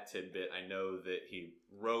that tidbit, I know that he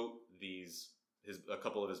wrote a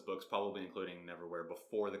couple of his books, probably including Neverwhere,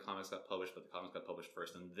 before the comics got published, but the comics got published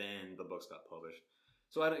first, and then the books got published.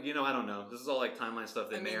 So I don't know. This is all like timeline stuff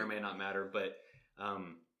that may or may not matter, but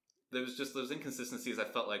there was just those inconsistencies I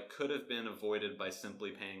felt like could have been avoided by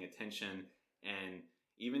simply paying attention. And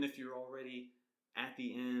even if you're already at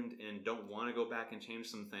the end and don't want to go back and change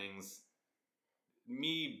some things,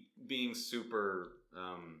 me being super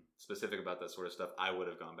specific about that sort of stuff, I would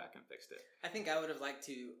have gone back and fixed it. I think I would have liked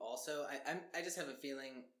to also. I just have a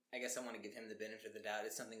feeling. I guess I want to give him the benefit of the doubt.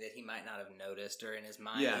 It's something that he might not have noticed, or in his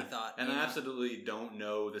mind he thought. And I absolutely don't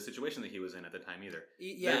know the situation that he was in at the time either.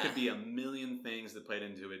 Yeah. There could be a million things that played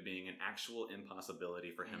into it being an actual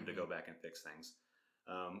impossibility for him to go back and fix things.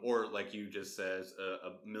 Or like you just said,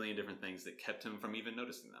 a million different things that kept him from even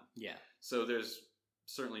noticing them. Yeah. So there's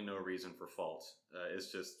certainly no reason for fault.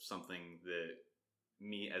 It's just something that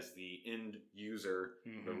me as the end user,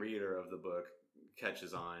 the reader of the book,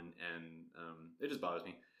 catches on, and it just bothers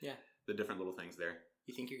me. Yeah. The different little things there.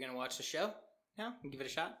 You think you're going to watch the show now and give it a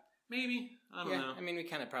shot? Maybe. I don't know. I mean, we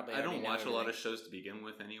kind of probably I don't watch a lot of shows to begin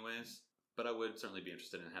with anyways, but I would certainly be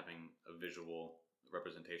interested in having a visual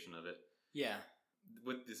representation of it. Yeah.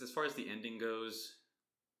 With this, as far as the ending goes,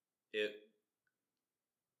 it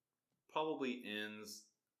probably ends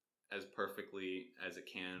as perfectly as it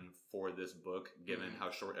can for this book, given how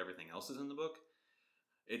short everything else is in the book.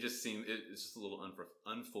 It just seems it's just a little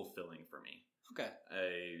unfulfilling for me. Okay.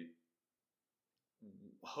 I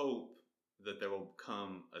hope that there will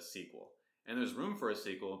come a sequel, and there's room for a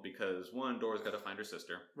sequel because one, Dora's got to find her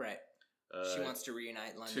sister. Right. She wants to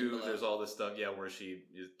reunite London. Two, below. There's all this stuff, where she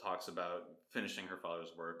talks about finishing her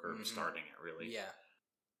father's work or starting it, really. Yeah.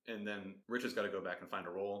 And then Richard's got to go back and find a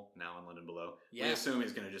role now in London Below. Yeah. We assume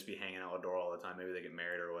he's going to just be hanging out with Dora all the time. Maybe they get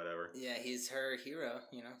married or whatever. Yeah, he's her hero,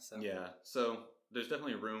 so. Yeah, so there's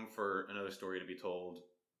definitely room for another story to be told,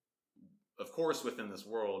 of course, within this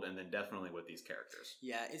world, and then definitely with these characters.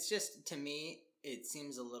 Yeah, it's just, to me, it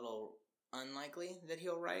seems a little unlikely that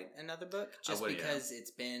he'll write another book, just because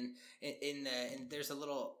it's been, there's a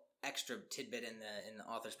little, extra tidbit in the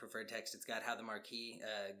author's preferred text. It's got how the Marquis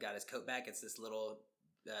got his coat back. It's this little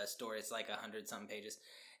story. It's like 100-something pages.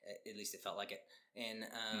 At least it felt like it. And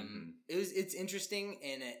it's interesting.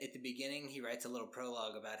 And at the beginning, he writes a little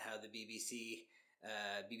prologue about how the BBC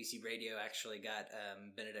Radio actually got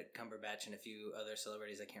Benedict Cumberbatch and a few other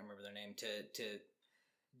celebrities, I can't remember their name, to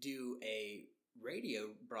do a radio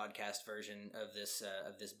broadcast version of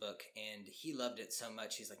this book, and he loved it so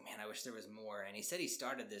much. He's like, man, I wish there was more. And he said he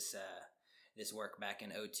started this work back in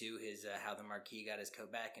 2002, his How the Marquis Got His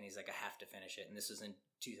Coat Back, and he's like, I have to finish it. And this was in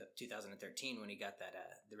 2013 when he got that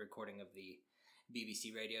the recording of the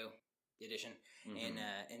BBC Radio edition.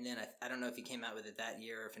 And then I don't know if he came out with it that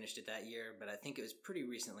year or finished it that year, but I think it was pretty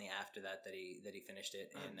recently after that he finished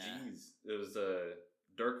it. And it was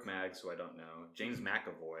Dirk Maggs, who I don't know, James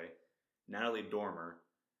McAvoy, Natalie Dormer,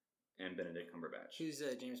 and Benedict Cumberbatch. Who's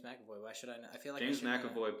James McAvoy? Why should I know? I feel like James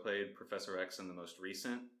McAvoy played Professor X in the most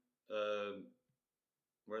recent,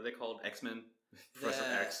 what are they called? X-Men? Professor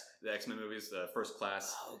X, the X-Men movies, First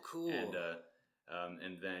Class. Oh, cool.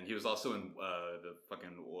 And then he was also in the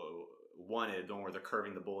fucking Wanted, the one where they're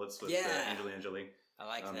curving the bullets with Angelina Jolie. I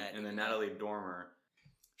like that. And then Natalie Dormer,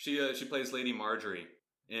 she plays Lady Marjorie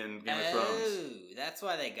in Game of Thrones. Oh, that's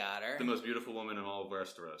why they got her. The most beautiful woman in all of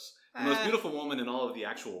Westeros. The most beautiful woman in all of the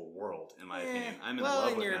actual world, in my opinion. I'm in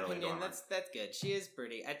love with Natalie Dormer. That's good. She is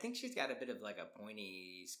pretty. I think she's got a bit of like a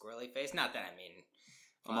pointy, squirrely face. Not that I mean...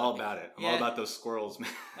 I'm all about it. I'm all about those squirrels,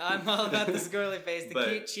 man. I'm all about the squirrely face, the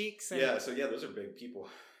cute cheeks. And... those are big people.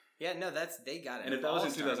 Yeah, no, they got it. And if that was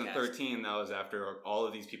in 2013, that was after all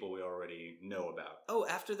of these people we already know about. Oh,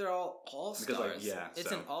 after they're all all-stars. Because,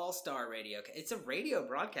 it's an all-star radio. It's a radio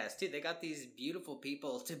broadcast, too. They got these beautiful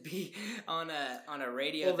people to be on a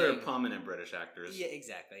radio Well, they're prominent British actors. Yeah,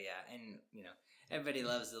 exactly, yeah. And, everybody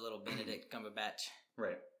loves the little Benedict Cumberbatch.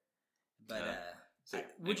 Right. But,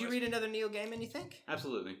 would you read another Neil Gaiman, you think?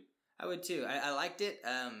 Absolutely. I would, too. I liked it.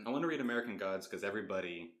 I want to read American Gods because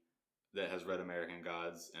everybody that has read American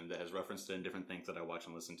Gods and that has referenced it in different things that I watch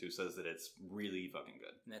and listen to says that it's really fucking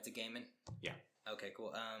good. And that's a Gaiman? Yeah. Okay,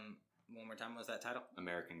 cool. One more time, what was that title?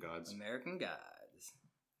 American Gods. American Gods.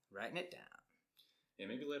 Writing it down. Yeah,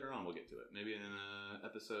 maybe later on we'll get to it. Maybe in an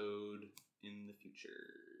episode in the future.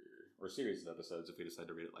 Or a series of episodes if we decide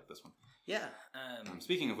to read it like this one. Yeah.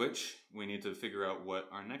 Speaking of which, we need to figure out what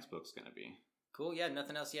our next book's going to be. Cool, yeah.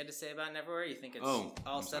 Nothing else you had to say about Neverwhere? You think it's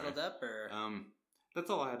all settled up? Or that's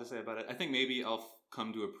all I had to say about it. I think maybe I'll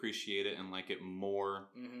come to appreciate it and like it more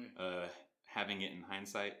having it in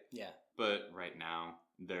hindsight. Yeah. But right now,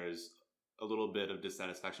 there's a little bit of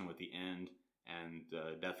dissatisfaction with the end and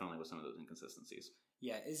definitely with some of those inconsistencies.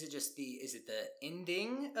 Yeah, is it the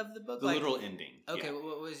ending of the book? The literal ending. Okay, yeah.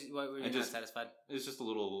 What were you not satisfied? It's just a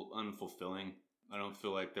little unfulfilling. I don't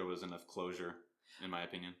feel like there was enough closure, in my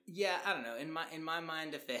opinion. Yeah, I don't know. In my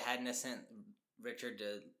mind, if they hadn't sent Richard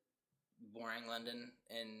to boring London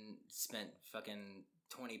and spent fucking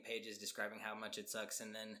 20 pages describing how much it sucks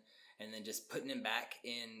and then just putting him back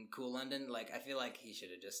in cool London, like I feel like he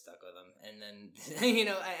should have just stuck with him. And then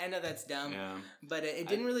I know that's dumb, but it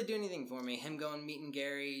didn't really do anything for me. Him going meeting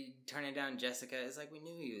Gary, turning down Jessica, it's like we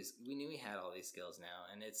knew he had all these skills now,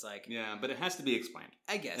 and it's like but it has to be explained.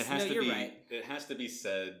 I guess you're right. It has to be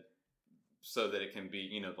said so that it can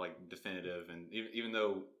be like definitive, and even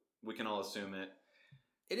though we can all assume it.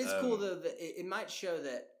 It is cool though that it might show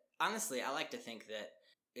that, honestly, I like to think that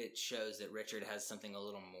it shows that Richard has something a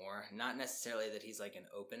little more. Not necessarily that he's like an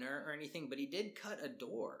opener or anything, but he did cut a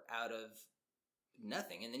door out of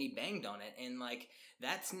nothing and then he banged on it, and like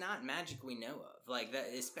that's not magic we know of. Like that,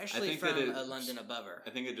 especially from a London Abover. I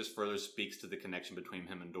think it just further speaks to the connection between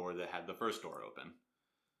him and Door that had the first door open.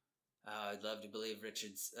 I'd love to believe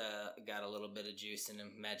Richard's got a little bit of juice in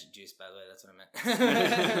him. Magic juice, by the way, that's what I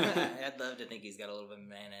meant. I'd love to think he's got a little bit of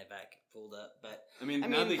mana back pulled up. But I mean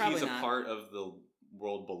now that he's a part of the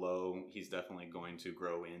world below, he's definitely going to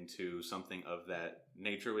grow into something of that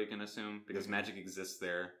nature, we can assume, because magic exists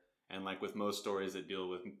there. And like with most stories that deal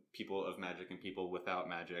with people of magic and people without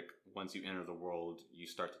magic, once you enter the world, you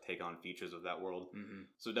start to take on features of that world.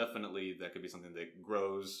 So definitely that could be something that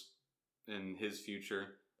grows in his future.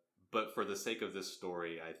 But for the sake of this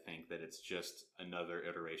story, I think that it's just another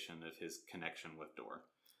iteration of his connection with Door.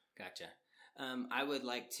 Gotcha. I would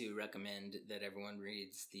like to recommend that everyone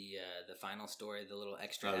reads the final story, the little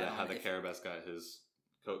extra add-on. How the Carabas got his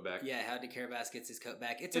coat back. Yeah, how the Carabas gets his coat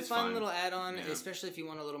back. It's a fun little add-on, especially if you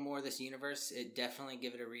want a little more of this universe. Definitely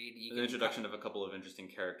give it a read. An introduction of a couple of interesting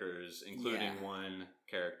characters, including one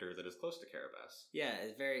character that is close to Carabas. Yeah,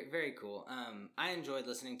 it's very, very cool. I enjoyed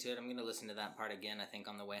listening to it. I'm going to listen to that part again, I think,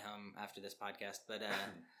 on the way home after this podcast. But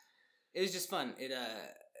it was just fun.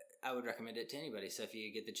 I would recommend it to anybody. So if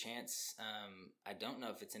you get the chance, I don't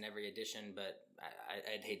know if it's in every edition, but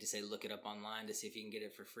I'd hate to say look it up online to see if you can get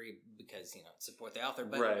it for free because, support the author.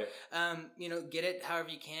 But, right. Get it however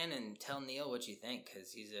you can and tell Neil what you think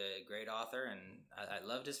because he's a great author and I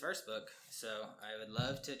loved his first book. So I would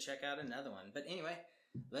love to check out another one. But anyway,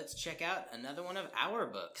 let's check out another one of our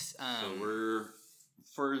books.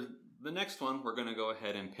 For the next one, we're going to go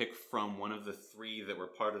ahead and pick from one of the 3 that were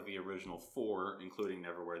part of the original 4, including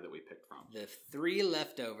Neverwhere that we picked from. The 3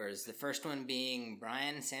 leftovers. The first one being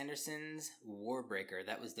Bryan Sanderson's Warbreaker.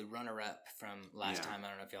 That was the runner-up from last time. I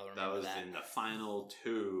don't know if y'all remember that. That was in the final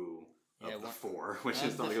 2 of the 4, which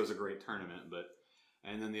is not like it was a great tournament.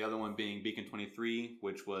 And then the other one being Beacon 23,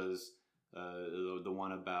 which was the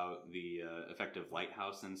one about the effective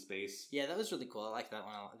lighthouse in space. Yeah, that was really cool. I like that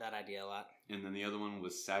one, that idea a lot. And then the other one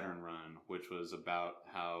was Saturn Run, which was about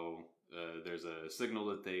how there's a signal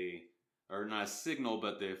that or not a signal,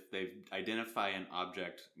 but they identify an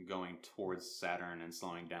object going towards Saturn and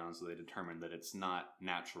slowing down, so they determine that it's not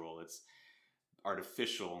natural, it's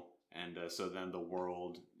artificial, and so then the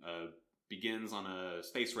world begins on a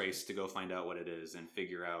space race to go find out what it is and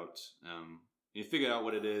figure out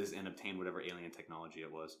what it is and obtain whatever alien technology it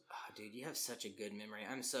was. Oh, dude, you have such a good memory.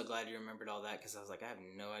 I'm so glad you remembered all that because I was like, I have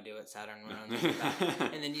no idea what Saturn Run was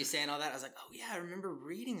about. And then you saying all that, I was like, oh yeah, I remember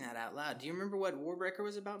reading that out loud. Do you remember what Warbreaker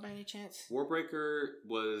was about by any chance? Warbreaker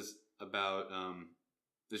was about,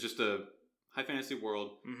 it's just a high fantasy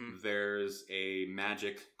world. Mm-hmm. There's a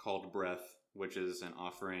magic called breath, which is an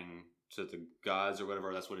offering to the gods or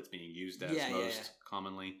whatever. That's what it's being used as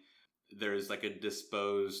commonly. There's like a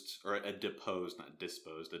deposed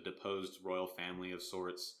royal family of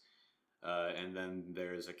sorts. And then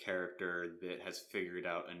there's a character that has figured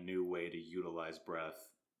out a new way to utilize breath.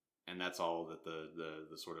 And that's all that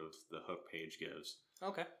the sort of the hook page gives.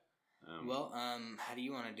 Okay. How do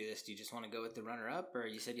you want to do this? Do you just want to go with the runner-up? Or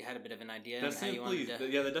you said you had a bit of an idea on how you wanted to...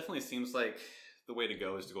 Yeah, that definitely seems like the way to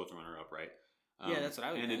go is to go with the runner-up, right? Yeah, that's what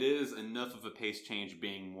I would think. And it is enough of a pace change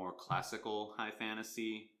being more classical high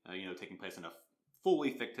fantasy, taking place in a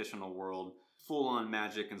fully fictional world, full-on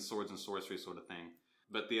magic and swords and sorcery sort of thing.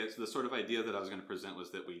 But the sort of idea that I was going to present was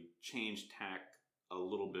that we change tack a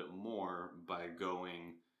little bit more by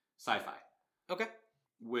going sci-fi. Okay.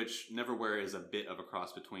 Which Neverwhere is a bit of a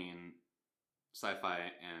cross between sci-fi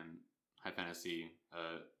and high fantasy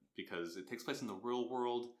because it takes place in the real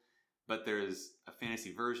world, but there is a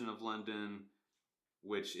fantasy version of London,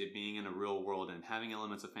 which it being in a real world and having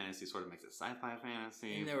elements of fantasy sort of makes it sci-fi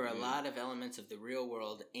fantasy. And there were a lot of elements of the real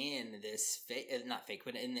world in this not fake,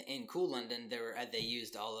 but in Cool London, they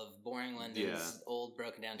used all of Boring London's old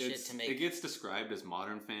broken down shit to make. It gets described as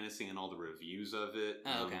modern fantasy in all the reviews of it.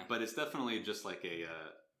 Oh, okay. But it's definitely just like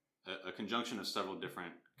a conjunction of several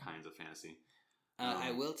different kinds of fantasy.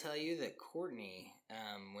 I will tell you that Courtney,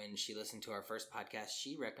 when she listened to our first podcast,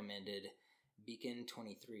 she recommended Beacon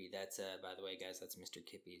 23. That's by the way, guys, that's Mr.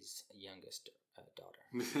 Kippy's youngest daughter.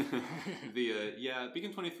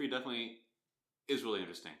 Beacon 23 definitely is really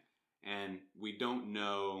interesting, and we don't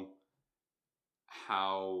know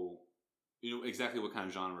how exactly what kind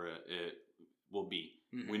of genre it will be.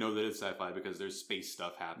 Mm-hmm. We know that it's sci-fi because there's space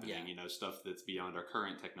stuff happening, stuff that's beyond our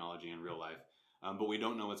current technology in real life. But we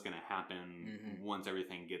don't know what's going to happen once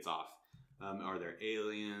everything gets off. Are there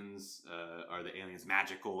aliens? Are the aliens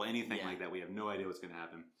magical? Anything like that. We have no idea what's going to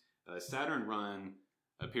happen. Saturn Run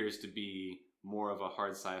appears to be more of a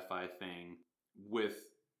hard sci-fi thing with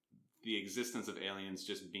the existence of aliens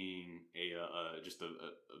just being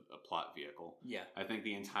a plot vehicle. Yeah. I think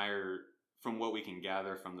from what we can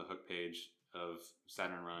gather from the hook page of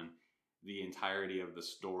Saturn Run, the entirety of the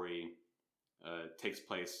story takes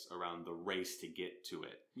place around the race to get to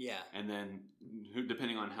it. Yeah. And then,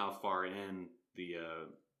 depending on how far in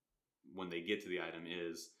when they get to the item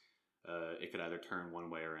is, it could either turn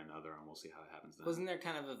one way or another, and we'll see how it happens then. Wasn't there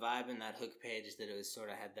kind of a vibe in that hook page that it was sort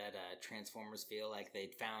of had that Transformers feel, like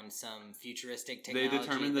they'd found some futuristic technology? They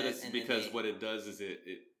determined that it's because what it does is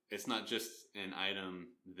it's not just an item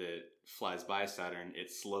that flies by Saturn,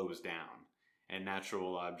 it slows down. And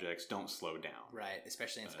natural objects don't slow down. Right,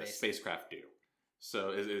 especially in space. Spacecraft do.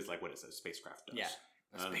 So it's like what it says, spacecraft does. Yeah,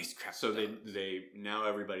 spacecraft So they now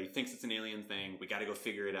everybody thinks it's an alien thing. We got to go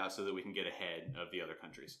figure it out so that we can get ahead of the other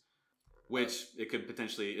countries. Which it could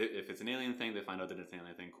potentially, if it's an alien thing, they find out that it's an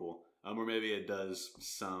alien thing, cool. Or maybe it does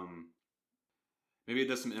some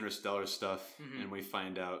interstellar stuff, and we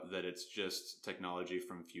find out that it's just technology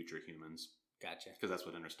from future humans. Gotcha. Because that's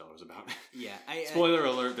what Interstellar is about. Yeah. Spoiler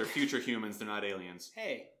alert, they're future humans, they're not aliens.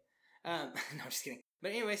 Hey. No, I'm just kidding.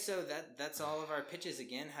 But anyway, so that's all of our pitches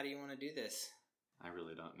again. How do you want to do this? I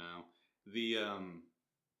really don't know. The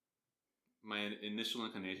my initial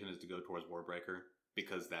inclination is to go towards Warbreaker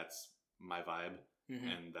because that's my vibe,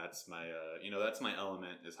 and that's my that's my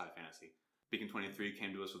element is high fantasy. Beacon 23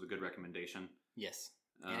 came to us with a good recommendation. Yes,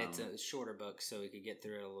 and it's a shorter book, so we could get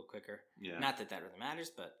through it a little quicker. Yeah, not that really matters,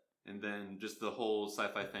 but and then just the whole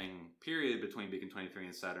sci-fi thing period between Beacon 23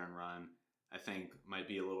 and Saturn Run, I think might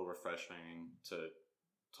be a little refreshing to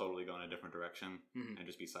totally go in a different direction and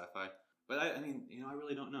just be sci-fi. But I mean, I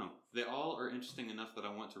really don't know. They all are interesting enough that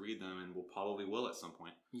I want to read them, and probably will at some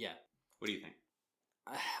point. Yeah. What do you think?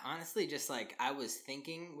 Honestly, just like I was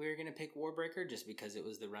thinking we were going to pick Warbreaker just because it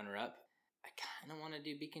was the runner-up. I kind of want to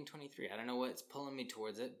do Beacon 23. I don't know what's pulling me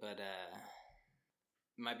towards it, but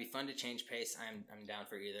it might be fun to change pace. I'm down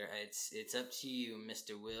for either. It's up to you,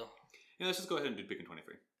 Mr. Will. Yeah, let's just go ahead and do Beacon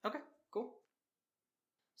 23. Okay, cool.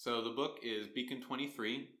 So the book is Beacon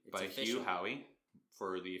 23 by Hugh Howey.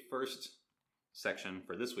 For the first section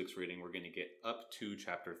for this week's reading, we're going to get up to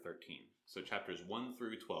chapter 13. So chapters 1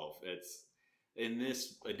 through 12. It's in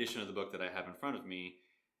this edition of the book that I have in front of me,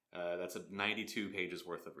 that's 92 pages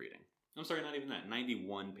worth of reading. I'm sorry, not even that.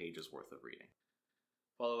 91 pages worth of reading.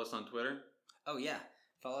 Follow us on Twitter. Oh, yeah.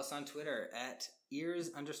 Follow us on Twitter at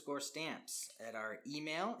ears_stamps. At our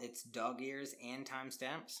email, it's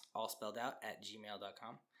dogearsandtimestamps, all spelled out, at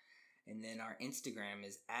gmail.com. And then our Instagram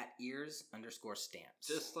is at ears_stamps.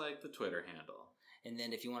 Just like the Twitter handle. And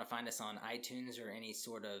then if you want to find us on iTunes or any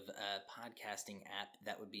sort of podcasting app,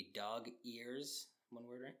 that would be Dog Ears. One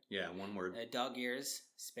word, right? Yeah, one word. Dog Ears,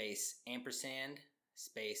 space, ampersand,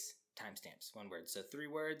 space, timestamps. One word. So 3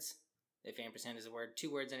 words. If ampersand is a word,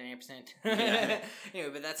 2 words and an ampersand. Anyway,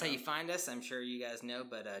 but that's how you find us. I'm sure you guys know,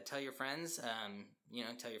 but tell your friends.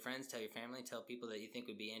 Tell your friends, tell your family, tell people that you think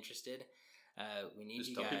would be interested. We need just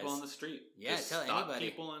you tell guys. people on the street. Yeah, just tell stop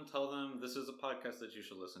anybody. people and tell them this is a podcast that you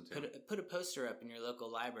should listen to. Put a poster up in your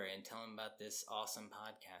local library and tell them about this awesome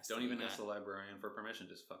podcast. Don't even ask the librarian for permission.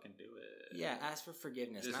 Just fucking do it. Yeah, ask for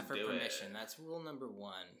forgiveness, just not for permission. That's rule number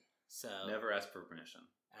 1. So never ask for permission.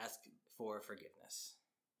 Ask for forgiveness.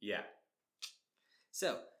 Yeah.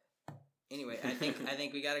 So anyway, I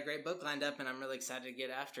think we got a great book lined up, and I'm really excited to get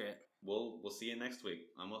after it. We'll see you next week.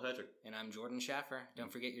 I'm Will Hedrick. And I'm Jordan Schaffer.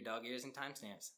 Don't forget your dog ears and timestamps.